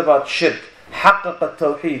learns about shirk, haqqaq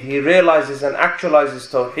tawheed, he realizes and actualizes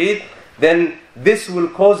tawheed, then this will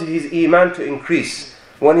cause his iman to increase.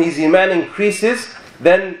 When his iman increases,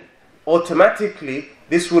 then automatically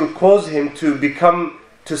this will cause him to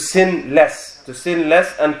sin less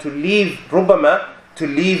and to leave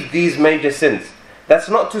these major sins. That's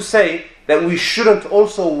not to say that we shouldn't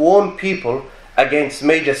also warn people against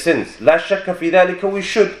major sins. La shakka fi dhalika, we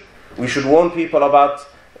should warn people about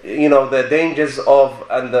the dangers of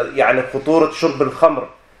and the khuturat shurb al-khamr,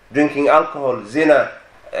 drinking alcohol, zina,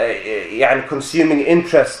 consuming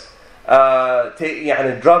interest,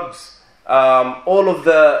 drugs, all of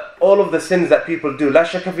the sins that people do. La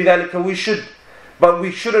shakka fi dhalika, we should, but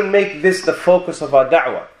we shouldn't make this the focus of our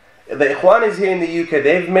da'wah. The Ikhwanis here in the UK,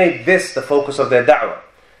 they've made this the focus of their da'wah.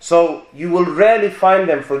 So you will rarely find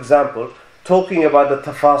them, for example, talking about the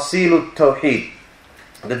tafasil al-tawheed,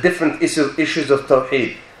 the different issues of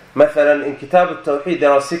tawheed. Mathalan, in Kitab al-Tawheed,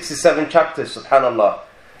 there are 67 chapters, subhanallah.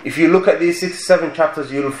 If you look at these 67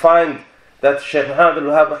 chapters, you'll find that Shaykh Muhammad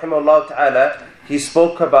al-Wahhab rahimahullah ta'ala, he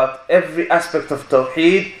spoke about every aspect of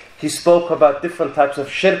tawheed. He spoke about different types of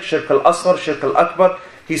shirk, shirk al-asghar, shirk al-akbar.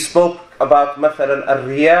 He spoke about mathalan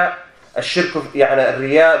al-riya, al-shirk of,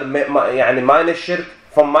 al-riya, minor shirk.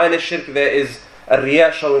 From minor shirk there is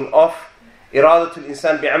al-riya, showing off. Iradatul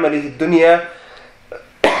insan bi'amalihi dunya,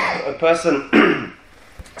 a person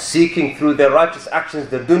seeking through their righteous actions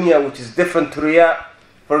the dunya, which is different to riya.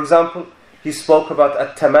 For example, he spoke about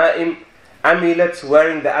at-tama'im, amulets, the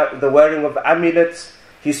wearing of amulets.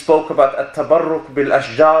 he spoke about التبرك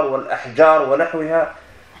بالأشجار والأحجار ونحوها,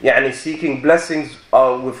 يعني seeking blessings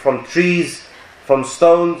from trees, from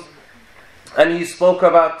stones. And he spoke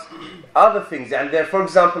about other things. And there, for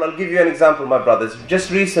example, I'll give you an example, my brothers.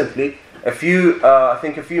 Just recently, I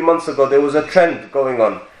think a few months ago, there was a trend going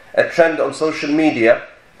on. A trend on social media.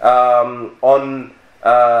 There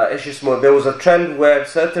was a trend where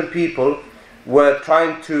certain people were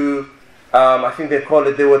trying to, I think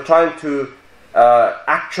they were trying to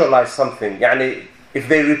actualize something. Yani, if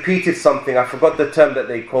they repeated something, I forgot the term that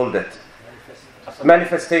they called it.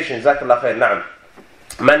 Manifestation. Jazakallah khair. Na'am.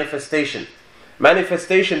 Manifestation.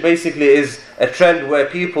 Manifestation basically is a trend where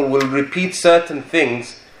people will repeat certain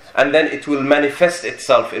things and then it will manifest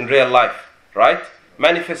itself in real life, right?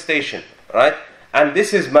 Manifestation, right? And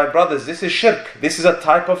this is, my brothers, this is shirk. This is a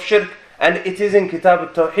type of shirk, and it is in Kitab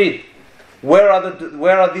al-Tawheed. Where are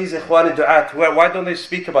these Ikhwani du'at? Why don't they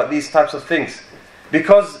speak about these types of things?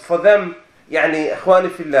 Because for them, يعني Ikhwani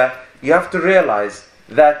fillah, you have to realize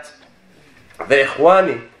that the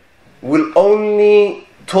Ikhwani will only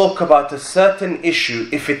talk about a certain issue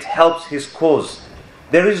if it helps his cause.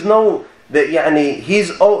 There is no,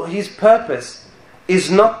 his purpose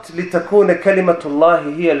is not لِتَكُونَ كَلِمَةُ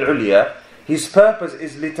اللَّهِ هِيَ الْعُلْيَا. His purpose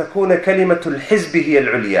is لِتَكُونَ كَلِمَةُ الْحِزْبِ هِيَ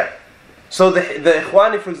الْعُلْيَا. So the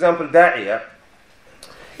Ikhwani, for example, Da'iyah,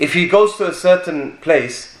 if he goes to a certain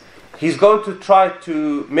place, he's going to try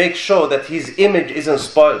to make sure that his image isn't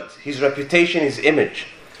spoiled, his reputation, his image.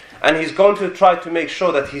 And he's going to try to make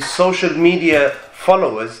sure that his social media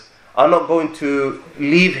followers are not going to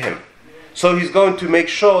leave him. So he's going to make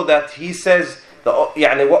sure that he says,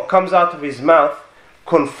 what comes out of his mouth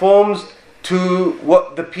conforms to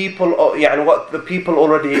what the people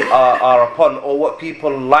already are upon, or what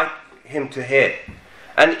people like him to hear.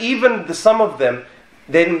 And even some of them,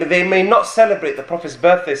 they may not celebrate the Prophet's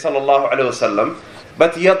birthday sallallahu alaihi wasallam,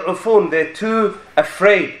 but yad'ufun, they're too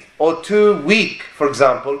afraid or too weak, for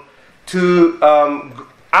example, to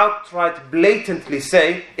outright blatantly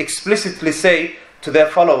say, explicitly say to their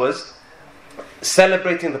followers,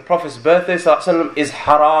 celebrating the Prophet's birthday sallallahu alaihi wasallam is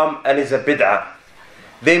haram and is a bid'ah.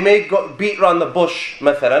 They may beat around the bush,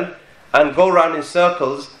 mathalan, and go around in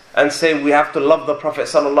circles and say we have to love the Prophet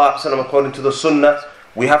sallallahu alaihi wasallam according to the Sunnah.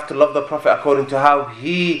 We have to love the Prophet according to how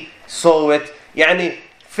he saw it.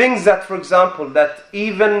 Things that, for example, that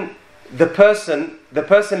even the person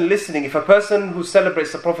listening, if a person who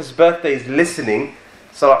celebrates the Prophet's birthday is listening,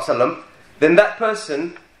 sallallahu alaihi wasallam, then that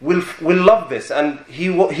person will love this, and he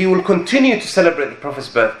will continue to celebrate the Prophet's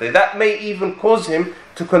birthday. That may even cause him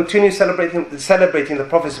to continue celebrating the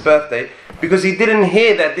Prophet's birthday, because he didn't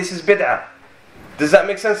hear that this is bid'ah. Does that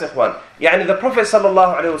make sense, Ikhwan? The Prophet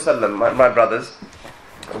sallallahu alaihi wasallam, my brothers,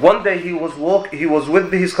 one day he was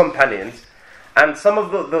with his companions, and some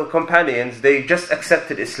of the companions, they just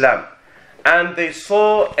accepted Islam, and they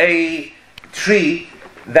saw a tree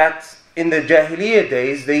that in the Jahiliyyah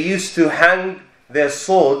days they used to hang their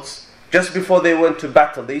swords just before they went to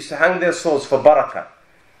battle. They used to hang their swords for barakah,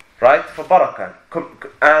 right? For barakah.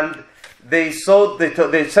 And they said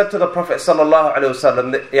to the Prophet sallallahu alaihi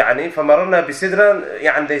wasallam, فَمَرَرْنَا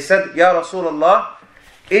بِسِدْرًا, they said, Ya Rasulullah,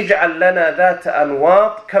 اجعل لنا ذات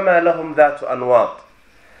أنواط كما لهم ذات أنواط.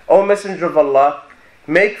 O Messenger of Allah,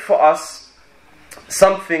 make for us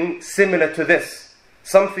something similar to this,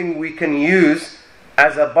 something we can use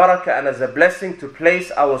as a barakah and as a blessing to place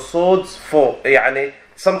our swords for,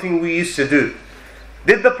 something we used to do.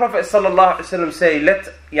 Did the Prophet ﷺ say,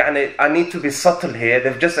 I need to be subtle here,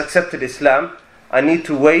 they've just accepted Islam, I need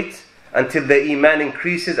to wait until the iman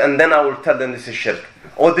increases and then I will tell them this is shirk?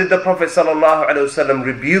 Or did the Prophet ﷺ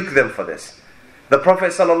rebuke them for this? The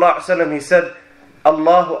Prophet ﷺ, he said,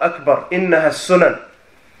 Allahu Akbar, innaha sunan,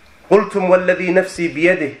 قلتم والذي نفسي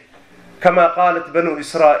بيده كما قالت بنو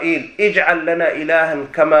إسرائيل اجعل لنا إلها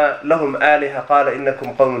كما لهم آلهة قال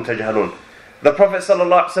إنكم قوم تجهلون. The Prophet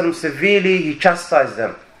ﷺ severely, he chastised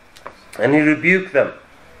them and he rebuked them.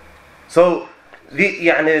 So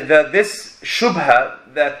this shubha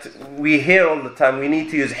that we hear all the time, we need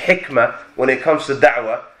to use hikmah when it comes to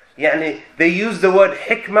da'wah. They use the word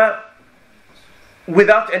hikmah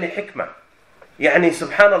without any hikmah.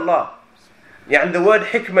 Subhanallah. The word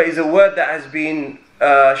hikmah is a word that has been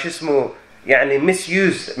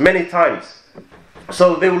misused many times.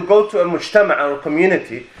 So they will go to a mujtama' or a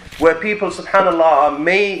community where people, subhanallah,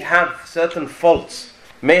 may have certain faults,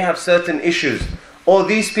 may have certain issues, or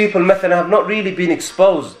these people, mathalan, have not really been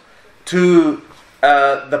exposed to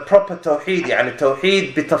the proper tawheed,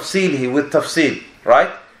 tawheed bitafsilihi, with tafsil,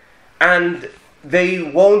 right? And they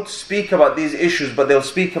won't speak about these issues, but they'll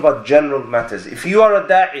speak about general matters. If you are a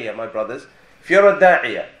da'iyah, my brothers, if you're a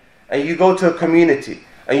da'iyah, and you go to a community,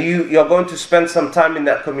 and you're going to spend some time in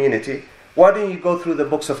that community, why don't you go through the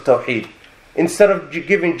books of Tawheed? Instead of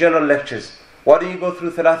giving general lectures, why don't you go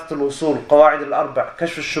through Thalathat al-Usul, Qawa'id al-Arba',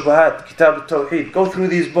 Kashf al-Shubuhat, Kitab al-Tawheed? Go through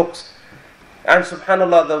these books. And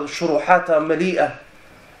subhanAllah, the shuruhat are mali'ah.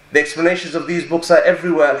 The explanations of these books are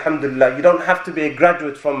everywhere, alhamdulillah. You don't have to be a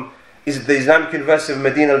graduate from the Islamic University of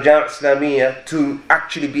Medina al-Jami' Islamiyya to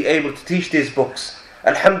actually be able to teach these books.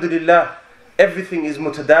 Alhamdulillah, everything is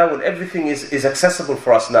mutadawil, everything is accessible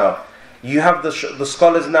for us now. You have the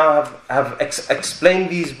scholars now have explained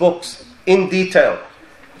these books in detail.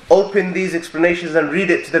 Open these explanations and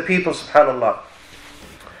read it to the people, subhanAllah.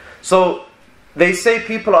 So, they say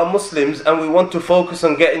people are Muslims and we want to focus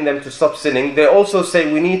on getting them to stop sinning. They also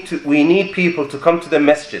say we need people to come to the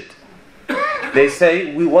masjid. They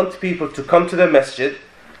say we want people to come to the masjid.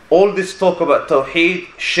 All this talk about Tawheed,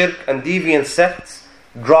 Shirk and deviant sects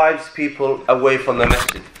drives people away from the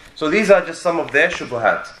masjid. So these are just some of their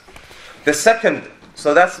shubuhat. The second,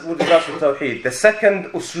 so that's with regards to Tawheed. The second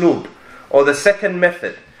usloob, or the second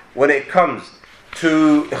method, when it comes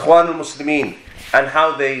to Ikhwanul Muslimeen and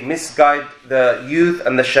how they misguide the youth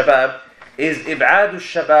and the shabab, is إبعاد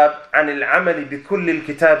الشباب عن العمل بكل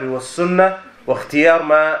الكتاب والسنة واختيار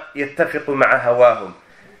ما يتفق مع هواهم.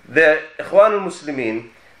 The Ikhwanul Muslimeen,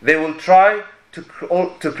 they will try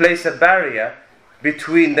to place a barrier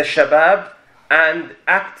between the shabab and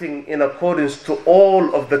acting in accordance to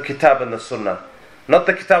all of the kitab and the sunnah. Not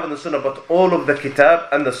the kitab and the sunnah, but all of the kitab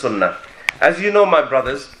and the sunnah. As you know, my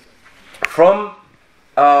brothers,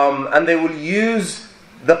 and they will use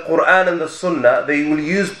the Quran and the Sunnah. They will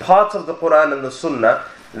use parts of the Quran and the Sunnah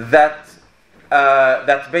that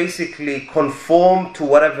basically conform to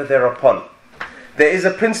whatever they're upon. There is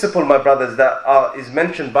a principle, my brothers, that is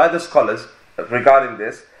mentioned by the scholars regarding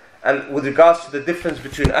this, and with regards to the difference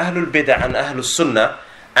between Ahlul Bid'ah and Ahlul Sunnah,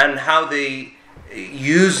 and how they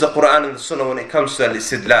use the Quran and the Sunnah when it comes to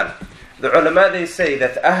al-istidlal. The ulama, they say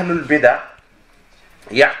that Ahlul Bid'ah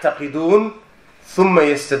يعتقدون ثم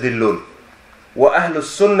يستدلون وأهل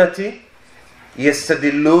السنة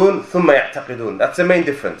يستدلون ثم يعتقدون. That's the main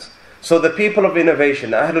difference. So the people of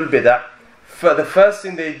innovation, Ahlul Bid'ah, the first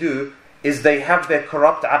thing they do is they have their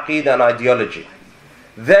corrupt aqidah and ideology.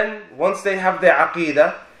 Then once they have their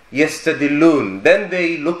aqidah, يستدلون, then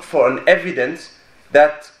they look for an evidence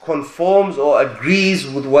that conforms or agrees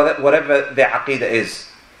with whatever their aqidah is.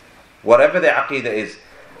 Whatever their aqidah is.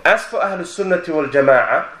 As for Ahlul Sunnah wal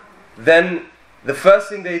Jama'ah, then the first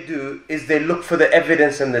thing they do is they look for the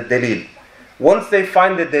evidence and the dalil. Once they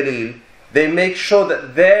find the dalil, they make sure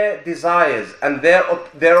that their desires and their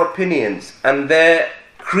opinions and their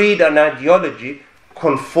creed and ideology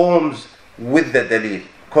conforms with the dalil.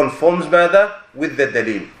 Conforms ماذا? With the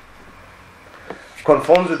dalil.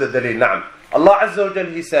 Conforms with the dalil. نعم. Allah Azza wa Jal,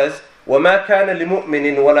 He says, وَمَا كَانَ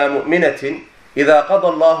لِمُؤْمِنٍ وَلَا مُؤْمِنَةٍ إِذَا قَضَى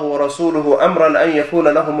اللَّهُ وَرَسُولُهُ أَمْرًا أَن يَكُونَ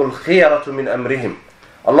لَهُمُ الْخِيَرَةُ مِنْ أَمْرِهِمْ.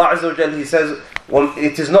 Allah Azza wa Jal, He says,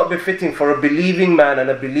 it is not befitting for a believing man and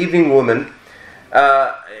a believing woman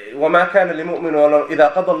وَمَا كَانَ لِمُؤْمِنٍ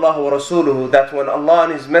إِذَا قَضَى اللَّهُ وَرَسُولُهُ, that when Allah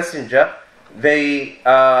and His Messenger they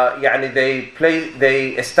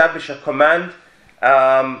establish a command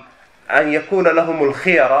أَن يَكُونَ لَهُمُ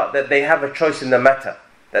الْخِيَرَةِ, that they have a choice in the matter.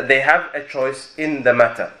 That they have a choice in the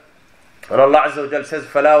matter. And Allah Azza wa Jal says,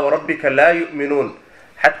 فَلَا وَرَبِّكَ لَا يُؤْمِنُونَ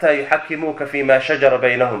حَتَّى يُحَكِّمُوكَ فِي مَا شَجَرَ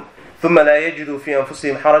بَيْنَهُم ثُمَّ لَا يَجِدُوا فِي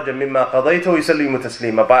أَنفُسِهِمْ حَرَجًا مِمَّا قَضَيْتَ وَيُسَلِّمُوا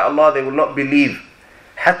تَسْلِيمًا. By Allah, they will not believe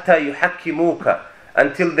حَتَّى يُحَكِّمُوكَ,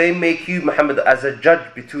 until they make you, Muhammad, as a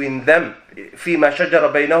judge between them, فِي مَا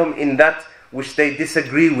شَجَرَ بَيْنَهُم, in that which they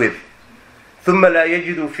disagree with. ثُمَّ لَا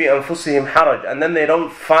يَجِدُوا فِي أَنفُسِهِمْ حَرَجًا, and then they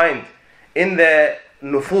don't find in their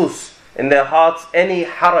nufus, in their hearts, any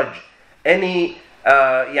haraj, any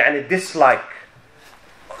dislike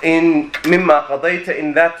in mimma qadayta,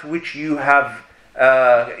 in that which you have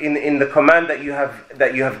in the command that you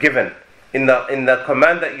have given, in the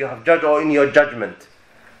command that you have judged, or in your judgment.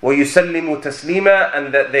 وَيُسَلِّمُوا تَسْلِيمًا,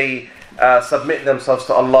 and that they submit themselves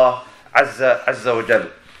to Allah Azza wa Jal.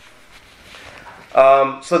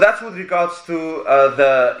 So that's with regards to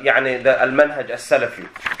the al-manhaj as-salafi.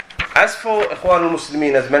 As for Ikhwanul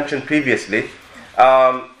Muslimeen, as mentioned previously,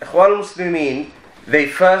 Ikhwanul Muslimeen, they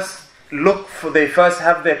first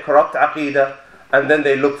have their corrupt aqidah, and then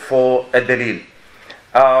they look for a dalil.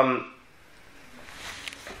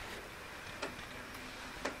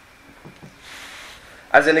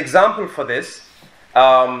 As an example for this,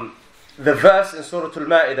 the verse in Surah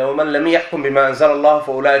Al-Ma'idah, وَمَنْ لَمْ يَحْكُمْ بِمَا أَنزَلَ اللَّهُ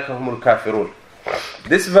فَأُولَٰئِكَ هُمُ الْكَافِرُونَ.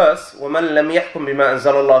 This verse, وَمَنْ لَمْ يَحْكُمْ بِمَا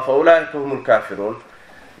أَنزَلَ اللَّهُ فَأُولَٰئِكَ هُمُ الْكَافِرُونَ,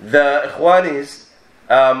 the Ikhwanis,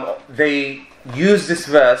 they use this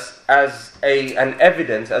verse as an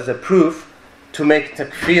evidence, as a proof to make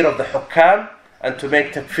takfir of the hukam and to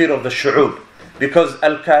make takfir of the shu'ub. Because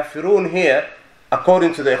al-kafirun here,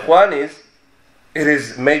 according to the Ikhwanis, it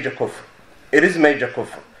is major kufr. It is major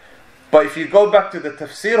kufr. But if you go back to the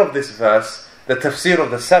tafsir of this verse, the tafsir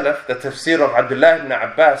of the Salaf, the tafsir of Abdullah ibn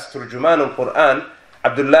Abbas, Turjuman al-Quran,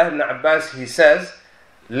 Abdullah ibn Abbas, he says,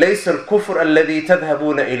 لَيْسَ الْكُفْرَ الَّذِي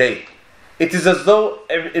تَذْهَبُونَ إِلَيْهِ. It is as though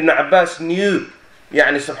Ibn Abbas knew,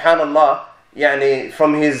 يعني subhanallah, يعني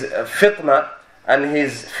from his fitna and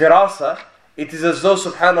his firasa, it is as though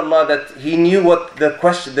subhanallah that he knew what the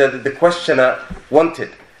questioner wanted.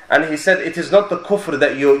 And he said, it is not the kufr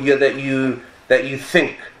that you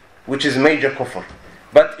think, which is major kufr.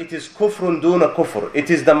 But it is kufrun duna kufr. It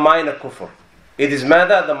is the minor kufr. It is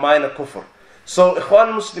mada, the minor kufr. So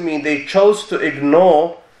Ikhwanul Muslimeen, they chose to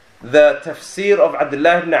ignore the tafsir of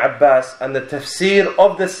Abdullah ibn Abbas and the tafsir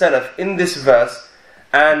of the Salaf in this verse,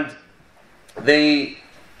 and they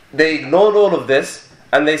ignored all of this,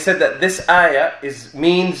 and they said that this ayah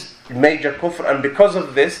means major kufr, and because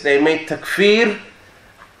of this they made takfir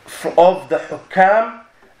of the hukam,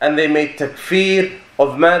 and they made takfir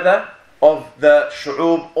of mada, of the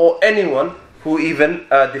shu'ub, or anyone who even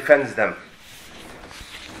defends them.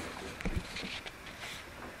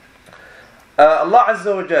 Allah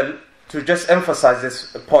Azza wa Jal, to just emphasize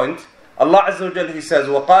this point, Allah Azza wa Jal, He says,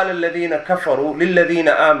 وَقَالَ الَّذِينَ كَفَرُوا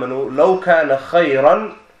لِلَّذِينَ آمَنُوا لَوْ كَانَ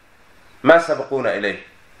خَيْرًا مَا سَبَقُونَ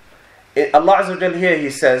إِلَيْهِ. Allah Azza wa Jal here,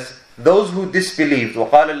 He says, those who disbelieved,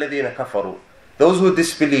 وَقَالَ الَّذِينَ كَفَرُوا, those who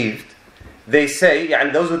disbelieved, they say,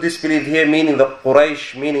 and those who disbelieved here, meaning the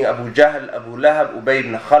Quraysh, meaning Abu Jahl, Abu Lahab, Ubay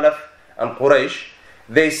ibn Khalaf, and Quraysh,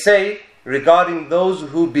 they say regarding those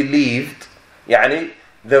who believed, يعني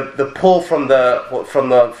the poor from the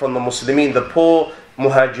Muslimeen, the poor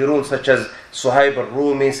muhajirun such as Suhaib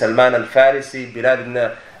al-Rumi, Salman al-Farisi, Bilal ibn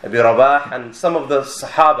Abi Rabah, and some of the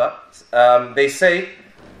Sahaba, they say,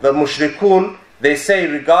 the mushrikun, they say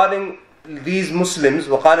regarding these Muslims,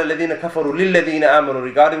 وَقَالَ الَّذِينَ كَفَرُوا لِلَّذِينَ آمَنُوا,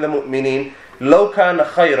 regarding the mu'mineen, لَوْ كَانَ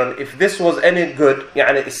خَيْرًا, if this was any good,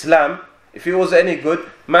 يعني Islam, if it was any good,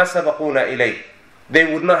 مَا سَبَقُونَ إِلَيْهِ,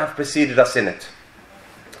 they would not have preceded us in it.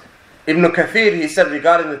 Ibn Kathir, he said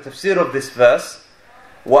regarding the tafsir of this verse,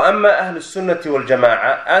 وَأَمَّا أَهْلُ السُّنَّةِ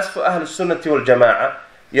وَالْجَمَاعَةِ, as for أهل السُّنَّةِ وَالْجَمَاعَةِ,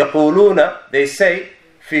 يَقُولُونَ, they say,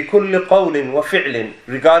 فِي كُلِّ قَوْلٍ وَفِعْلٍ,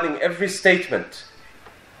 regarding every statement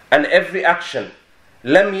and every action,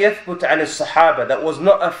 لَمْ يَثْبُتْ عَنِ الصَّحَابَةِ, that was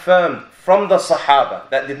not affirmed from the Sahaba,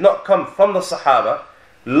 that did not come from the Sahaba,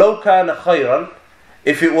 لَوْ كَانَ خَيْرًا,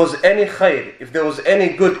 if it was any khair, if there was any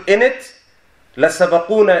good in it,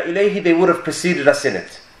 لَسَبَقُونَ إِلَيْهِ, they would have preceded us in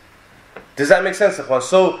it. Does that make sense, Ikhwan?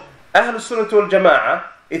 So, Ahl Sunnah wal Jama'ah,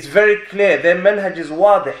 it's very clear, their manhaj is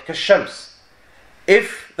wadih, kashams.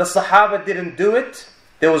 If the Sahaba didn't do it,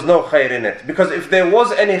 there was no khair in it. Because if there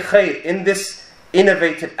was any khair in this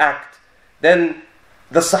innovated act, then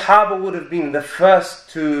the Sahaba would have been the first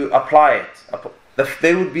to apply it.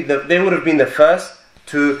 They would have been the first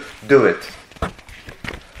to do it.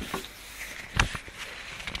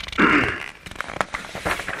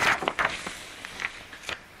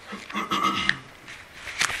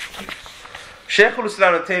 Shaykh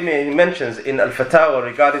al-Islam al-Taymiyyah mentions in Al-Fatawa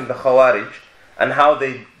regarding the Khawarij and how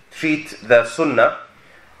they treat the Sunnah,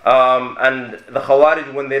 and the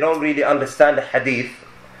Khawarij, when they don't really understand the Hadith,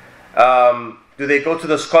 do they go to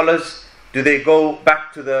the scholars? Do they go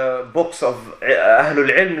back to the books of Ahlul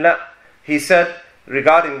Ilm? La. He said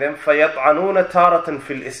regarding them, فَيَطْعَنُونَ تَارَةً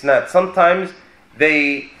فِي الْإِسْنَادِ, sometimes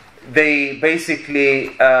they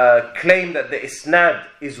basically claim that the isnad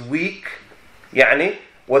is weak, يعني,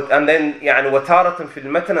 and then يعني وَتَارَةً فِي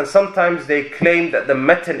الْمَتَنِ, and sometimes they claim that the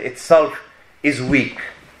matan itself is weak.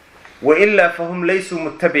 وإلا فهم ليسوا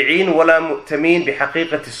متبعين ولا مؤتمين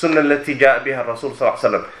بحقيقة السنة التي جاء بها الرسول صلى الله عليه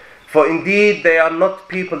وسلم. For indeed they are not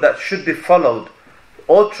people that should be followed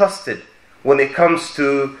or trusted when it comes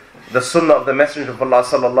to the sunnah of the Messenger of Allah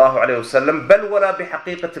صلى الله عليه وسلم, بل ولا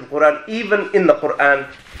بحقيقة القرآن, even in the Quran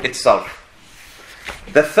itself.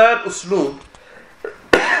 The third usloob,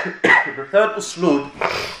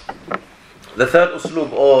 the third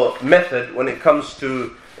usloob or method when it comes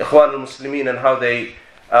to Ikhwanul Muslimeen and how they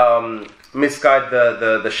misguide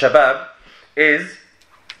the shabab, is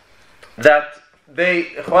that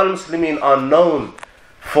Ikhwanul Muslimeen are known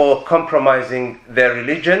for compromising their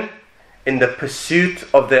religion in the pursuit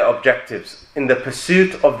of their objectives, in the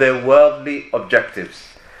pursuit of their worldly objectives.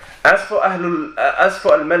 As for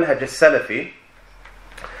al-manhaj al-salafi,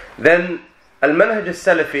 then al-manhaj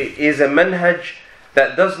al-salafi is a manhaj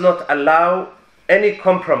that does not allow any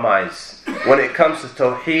compromise when it comes to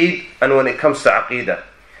tawheed and when it comes to aqidah.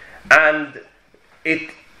 And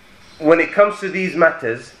when it comes to these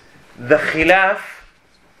matters, the khilaf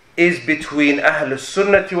is between Ahl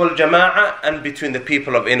Sunnati wal Jama'ah and between the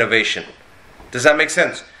people of innovation. Does that make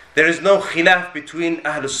sense? There is no khilaf between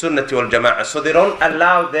Ahl Sunnati wal Jama'ah, so they don't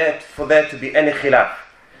allow for there to be any khilaf.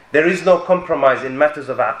 There is no compromise in matters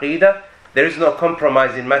of Aqidah. There is no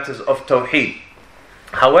compromise in matters of Tawheed.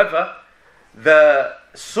 However, the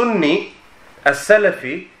Sunni, a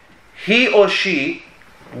Salafi, he or she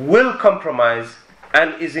will compromise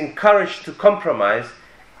and is encouraged to compromise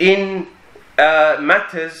in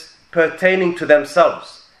matters pertaining to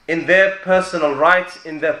themselves, in their personal rights,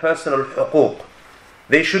 in their personal huquq.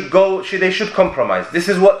 They should compromise. This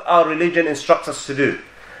is what our religion instructs us to do.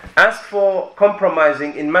 As for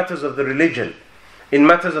compromising in matters of the religion, in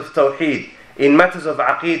matters of Tawheed, in matters of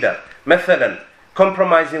Aqidah, مثلا,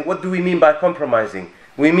 compromising, what do we mean by compromising?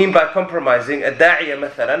 We mean by compromising, a da'iyah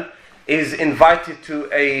مثلا is invited to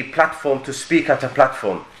a platform to speak at a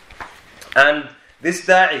platform. And this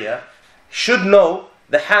da'iyah should know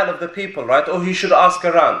the hal of the people, right? Or he should ask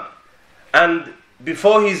around. And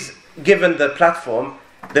before he's given the platform,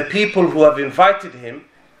 the people who have invited him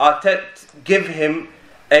are give him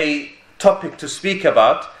a topic to speak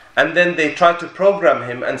about, and then they try to program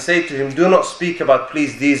him and say to him, do not speak about,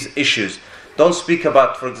 please, these issues. Don't speak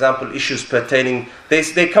about, for example, issues pertaining,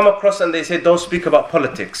 they come across and they say, don't speak about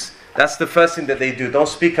politics. That's the first thing that they do, don't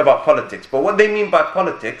speak about politics. But what they mean by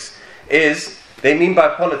politics is, and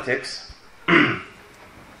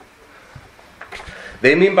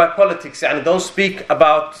don't speak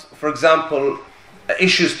about, for example,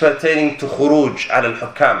 issues pertaining to khuruj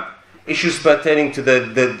al-hukam, issues pertaining to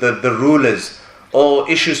the rulers, or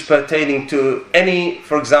issues pertaining to any,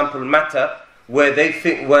 for example, matter where they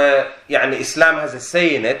think, where Islam has a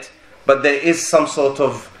say in it, but there is some sort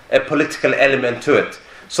of a political element to it.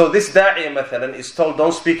 So this da'iyah mathalan is told,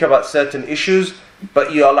 don't speak about certain issues,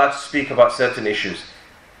 but you are allowed to speak about certain issues.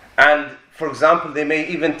 And for example, they may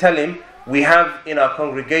even tell him, we have in our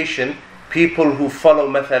congregation people who follow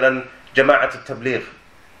mathalan Jama'at al-Tabligh,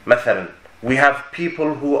 mathalan. We have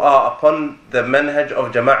people who are upon the manhaj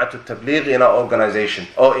of Jama'at al-Tabligh in our organization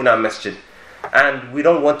or in our masjid. And we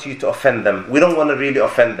don't want you to offend them. We don't want to really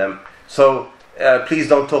offend them. So please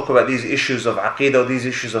don't talk about these issues of Aqidah or these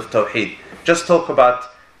issues of Tawheed. Just talk about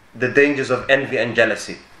the dangers of envy and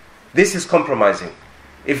jealousy. This is compromising.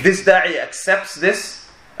 If this da'i accepts this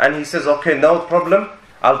and he says, okay, no problem,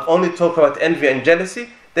 I'll only talk about envy and jealousy,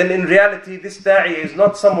 then in reality this da'i is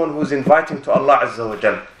not someone who's inviting to Allah Azza wa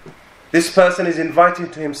Jal. This person is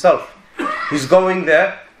inviting to himself. He's going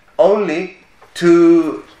there only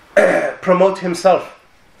to promote himself,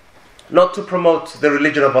 not to promote the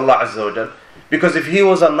religion of Allah Azza wa Jal. Because if he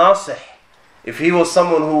was a nasih, if he was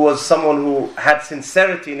someone who had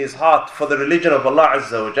sincerity in his heart for the religion of Allah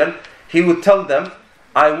Azza wa Jal, he would tell them,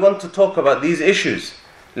 I want to talk about these issues.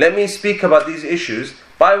 Let me speak about these issues,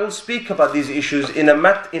 but I will speak about these issues in a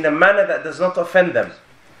manner that does not offend them.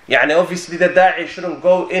 Obviously the da'i shouldn't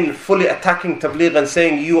go in fully attacking tabligh and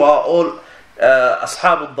saying, you are all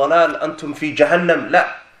ashab al-dalal, antum fi jahannam.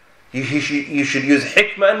 La. You should use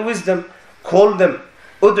hikmah and wisdom. Call them.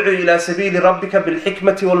 Ud'u ila sabili rabbika bil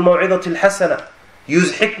hikmati wal maw'idati al-hasana.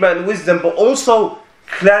 Use hikmah and wisdom, but also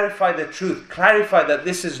clarify the truth. Clarify that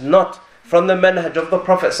this is not from the manhaj of the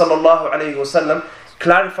Prophet sallallahu alaihi wasallam.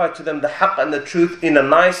 Clarify to them the haqq and the truth in a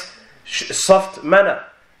nice, soft manner.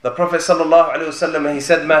 The Prophet sallallahu alaihi wasallam, he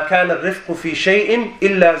said, "Ma kana rifqu fi shay'in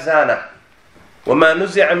illa zana, wa ma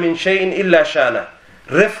nuzi'a min shay'in illa shana."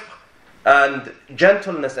 Rifq and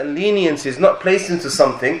gentleness and leniency is not placed into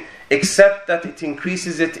something except that it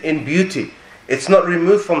increases it in beauty. It's not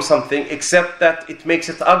removed from something except that it makes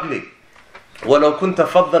it ugly. وَلَوْ كُنْتَ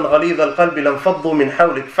فَضًّا غَلِيظَ الْقَلْبِ لَانْفَضُّوا مِنْ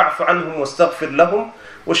حَوْلِكَ فَاعْفُ عَنْهُمْ وَاسْتَغْفِرْ لَهُمْ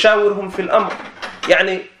وَشَاوِرْهُمْ فِي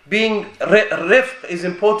الْأَمْرِ. Being rifq is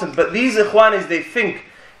important, but these ikhwanis, they think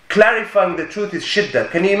clarifying the truth is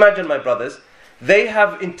shiddah. Can you imagine, my brothers? They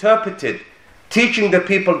have interpreted teaching the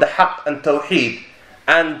people the haqq and tawheed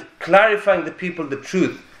and clarifying the people the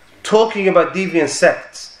truth, talking about deviant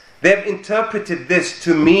sects. They've interpreted this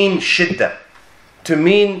to mean shiddah, to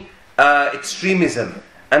mean extremism,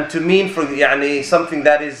 and to mean something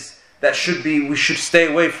that we should stay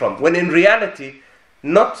away from. When in reality,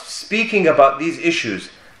 not speaking about these issues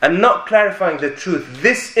and not clarifying the truth,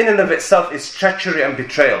 this in and of itself is treachery and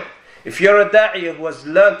betrayal. If you're a da'iyah who has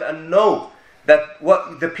learned and know that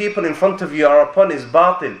what the people in front of you are upon is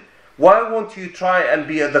batil, why won't you try and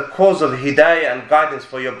be the cause of hidayah and guidance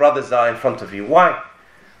for your brothers that are in front of you? Why?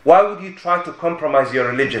 Why would you try to compromise your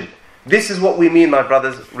religion? This is what we mean, my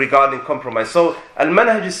brothers, regarding compromise. So,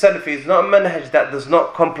 al-manhaj al-salafi is not a manhaj that does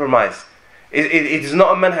not compromise. It is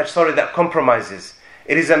not a manhaj, that compromises.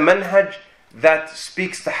 It is a manhaj that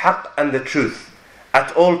speaks the haqq and the truth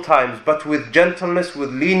at all times, but with gentleness,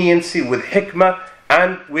 with leniency, with hikmah,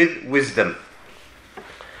 and with wisdom.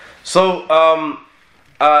 So,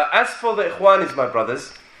 as for the Ikhwanis, my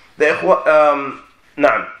brothers,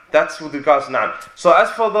 na'am, that's with regards to na'am. So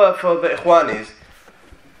as for the Ikhwanis,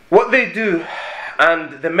 what they do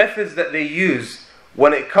and the methods that they use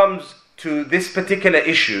when it comes to this particular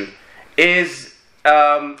issue is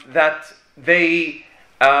that they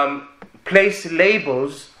place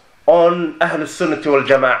labels on Ahlul Sunnah wal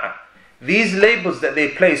Jama'ah. These labels that they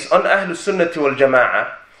place on Ahlul Sunnah wal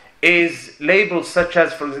Jama'ah is labels such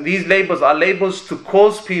as, for example, these labels are labels to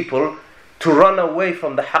cause people to run away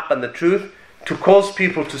from the haqq and the truth, to cause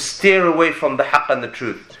people to steer away from the haqq and the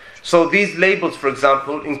truth. So these labels, for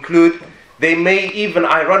example, include, they may even,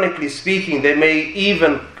 ironically speaking, they may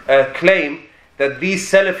even claim that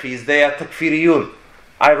these Salafis, they are takfiriyun,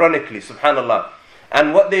 ironically, subhanallah.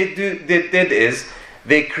 And what they did is,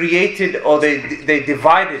 they created, or they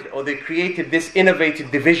divided, or they created this innovative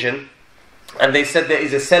division, and they said there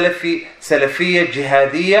is a Salafiyya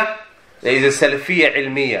jihadiyya, there is a Salafiyya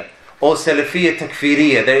ilmiyya, or Salafiyya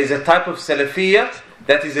takfiriyya. There is a type of Salafiyya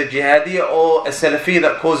that is a jihadiyya, or a Salafiyya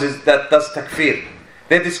that does takfir.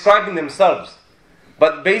 They're describing themselves,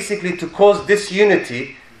 but basically to cause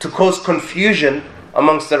disunity, to cause confusion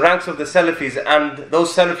amongst the ranks of the Salafis and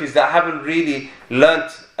those Salafis that haven't really learnt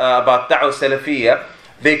about Da'wah Salafiyya,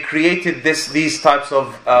 they created these types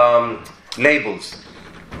of labels.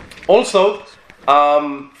 Also,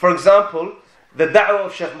 for example, the Da'wah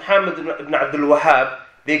of Shaykh Muhammad ibn Abdul Wahhab,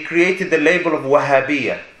 they created the label of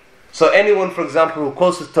Wahhabiyya. So anyone, for example, who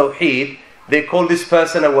calls to Tawheed, they call this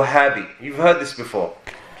person a Wahhabi. You've heard this before.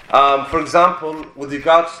 For example, with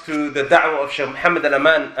regards to the Da'wah of Shaykh Muhammad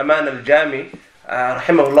al-Aman al-Jami,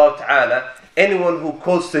 rahimahullah ta'ala, anyone who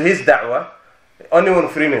calls to his Da'wah, anyone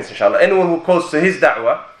 3 minutes inshallah, anyone who calls to his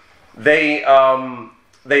Da'wah, they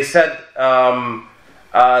said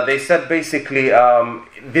basically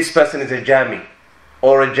this person is a Jami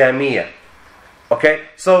or a Jamiyya. Okay,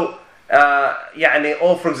 so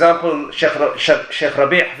or for example, Shaykh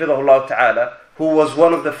Rabi' hafidhahullah ta'ala, who was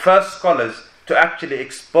one of the first scholars to actually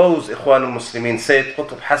expose Ikhwanul Muslimeen, Sayyid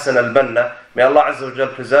Qutb Hassan al-Banna, may Allah Azza wa Jal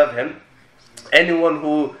preserve him. Anyone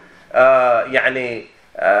who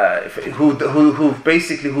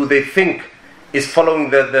who they think is following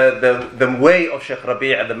the way of Shaykh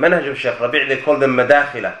Rabi', the manhaj of Shaykh Rabi', they call them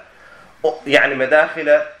Madakhila.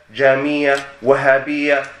 Madakhila, Jamiyya,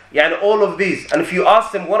 Wahhabiyya, all of these. And if you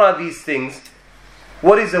ask them what are these things,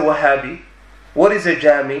 what is a Wahhabi, what is a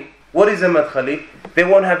Jami, what is a Madkhali, they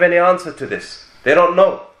won't have any answer to this. They don't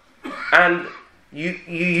know. And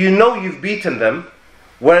you know you've beaten them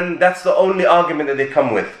when that's the only argument that they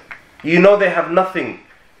come with. You know they have nothing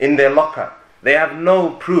in their locker. They have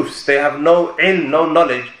no proofs. They have no ilm, no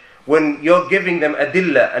knowledge. When you're giving them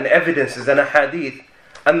adillah and evidences and a hadith,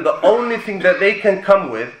 and the only thing that they can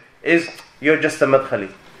come with is, you're just a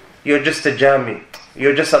madkhali, you're just a jami,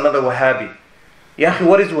 you're just another Wahhabi. Ya akhi,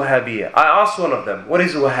 what is Wahhabiyya? I asked one of them, what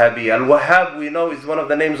is Wahhabiyya? Al-Wahhab, we know, is one of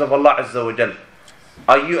the names of Allah Azza wa Jal.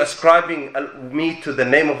 Are you ascribing me to the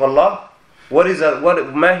name of Allah? What is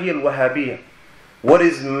Mahi al-Wahhabiyya? What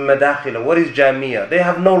is Madakhila? What is Jamiyya? They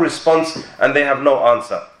have no response and they have no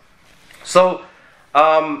answer. So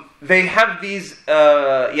they have these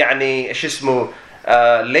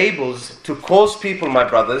labels to cause people, my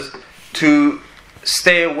brothers, to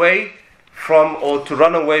stay away from, or to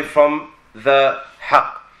run away from the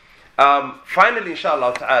haqq. Finally,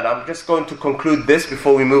 inshallah ta'ala, I'm just going to conclude this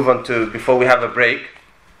before we have a break.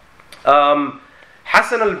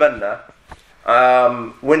 Hassan al-Banna,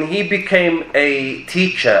 when he became a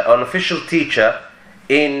teacher, an official teacher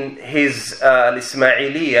in his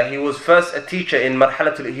al-Ismailiyya, he was first a teacher in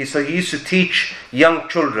Marhalatul, so he used to teach young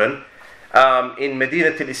children in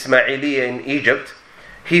Medinat al-Ismailiyya in Egypt.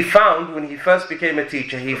 He found, when he first became a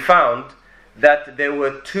teacher, he found that there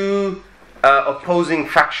were two opposing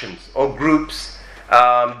factions or groups,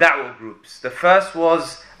 da'wah groups. The first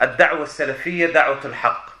was ad-da'wah salafiyya, da'wah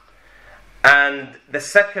al-haqq, and the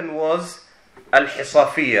second was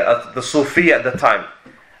al-hisafiyya, the Sufiyya at the time.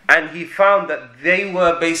 And he found that they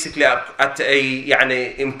were basically at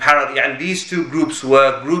in parallel. These two groups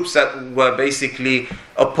were groups that were basically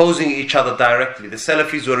opposing each other directly. The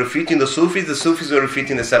Salafis were refuting the Sufis were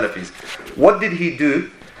refuting the Salafis. What did he do?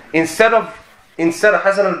 Instead of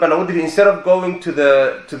Hassan al-Banna, instead of going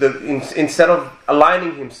instead of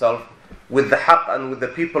aligning himself with the haqq and with the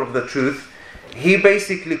people of the truth, he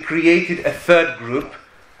basically created a third group,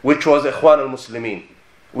 which was Ikhwanul Muslimeen,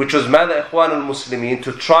 which was Mada Ikhwanul Muslimeen,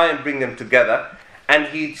 to try and bring them together. And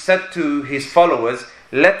he said to his followers,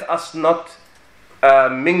 let us not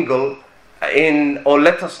mingle in, or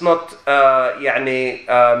let us not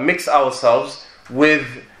mix ourselves with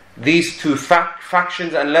these two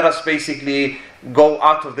factions, and let us basically go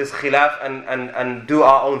out of this khilaf and do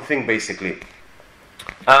our own thing basically.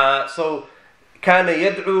 So كان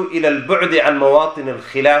يدعو إلى البعد عن مواطن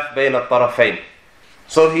الخلاف بين الطرفين.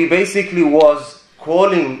 So he basically was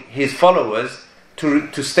calling his followers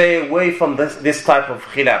to stay away from this type of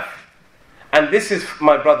khilaf. And this is,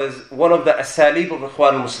 my brothers, one of the asalib of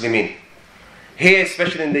Ikhwanul Muslimeen. Here,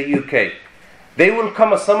 especially in the UK, they will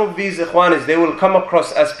come, some of these Ikhwanis, they will come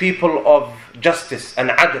across as people of justice and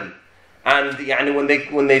adl. And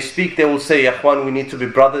when they speak, they will say, Ya Ikhwan, we need to be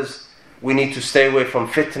brothers, we need to stay away from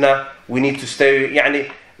fitna, we need to stay,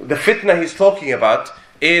 the fitna he's talking about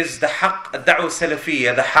is the haqq, ad-da'wa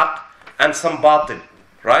salafiyya, the haqq and some batil,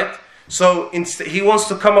 right? So he wants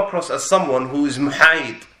to come across as someone who is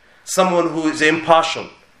muhayyid, someone who is impartial.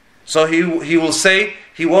 So he will say,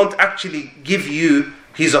 he won't actually give you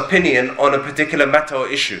his opinion on a particular matter or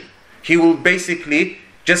issue. He will basically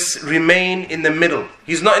just remain in the middle.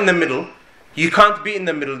 He's not in the middle. You can't be in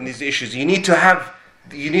the middle in these issues. You need to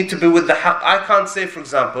be with the haqq. I can't say, for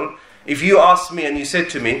example, if you ask me and you said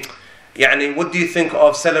to me, what do you think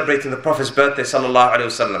of celebrating the Prophet's birthday, sallallahu alaihi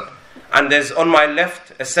wasallam? And there's on my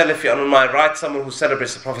left a Salafi, and on my right someone who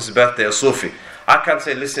celebrates the Prophet's birthday, a Sufi. I can't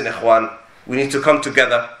say, listen, Ikhwan, we need to come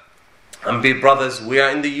together and be brothers. We are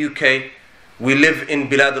in the UK. We live in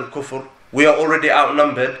Bilad al-Kufr. We are already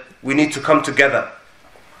outnumbered. We need to come together.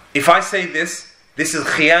 If I say this is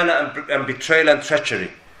khiyana and betrayal and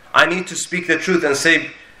treachery. I need to speak the truth and say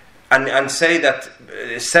that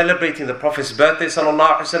celebrating the Prophet's birthday,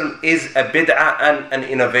 sallallahu alaihi wasallam, is a bid'ah and an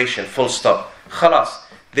innovation. Full stop. Khalas.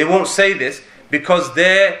 They won't say this because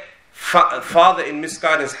their father in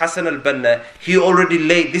misguidance, Hassan al-Banna, he already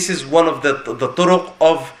laid. This is one of the turuq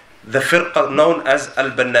of the firqa known as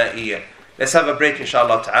al-Banna'iyya. Let's have a break,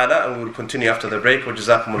 inshallah ta'ala, and we will continue after the break. Wa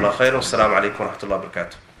jazakumullah khairan. Assalamu alaikum wa rahmatullahi wa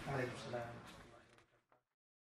barakatuh.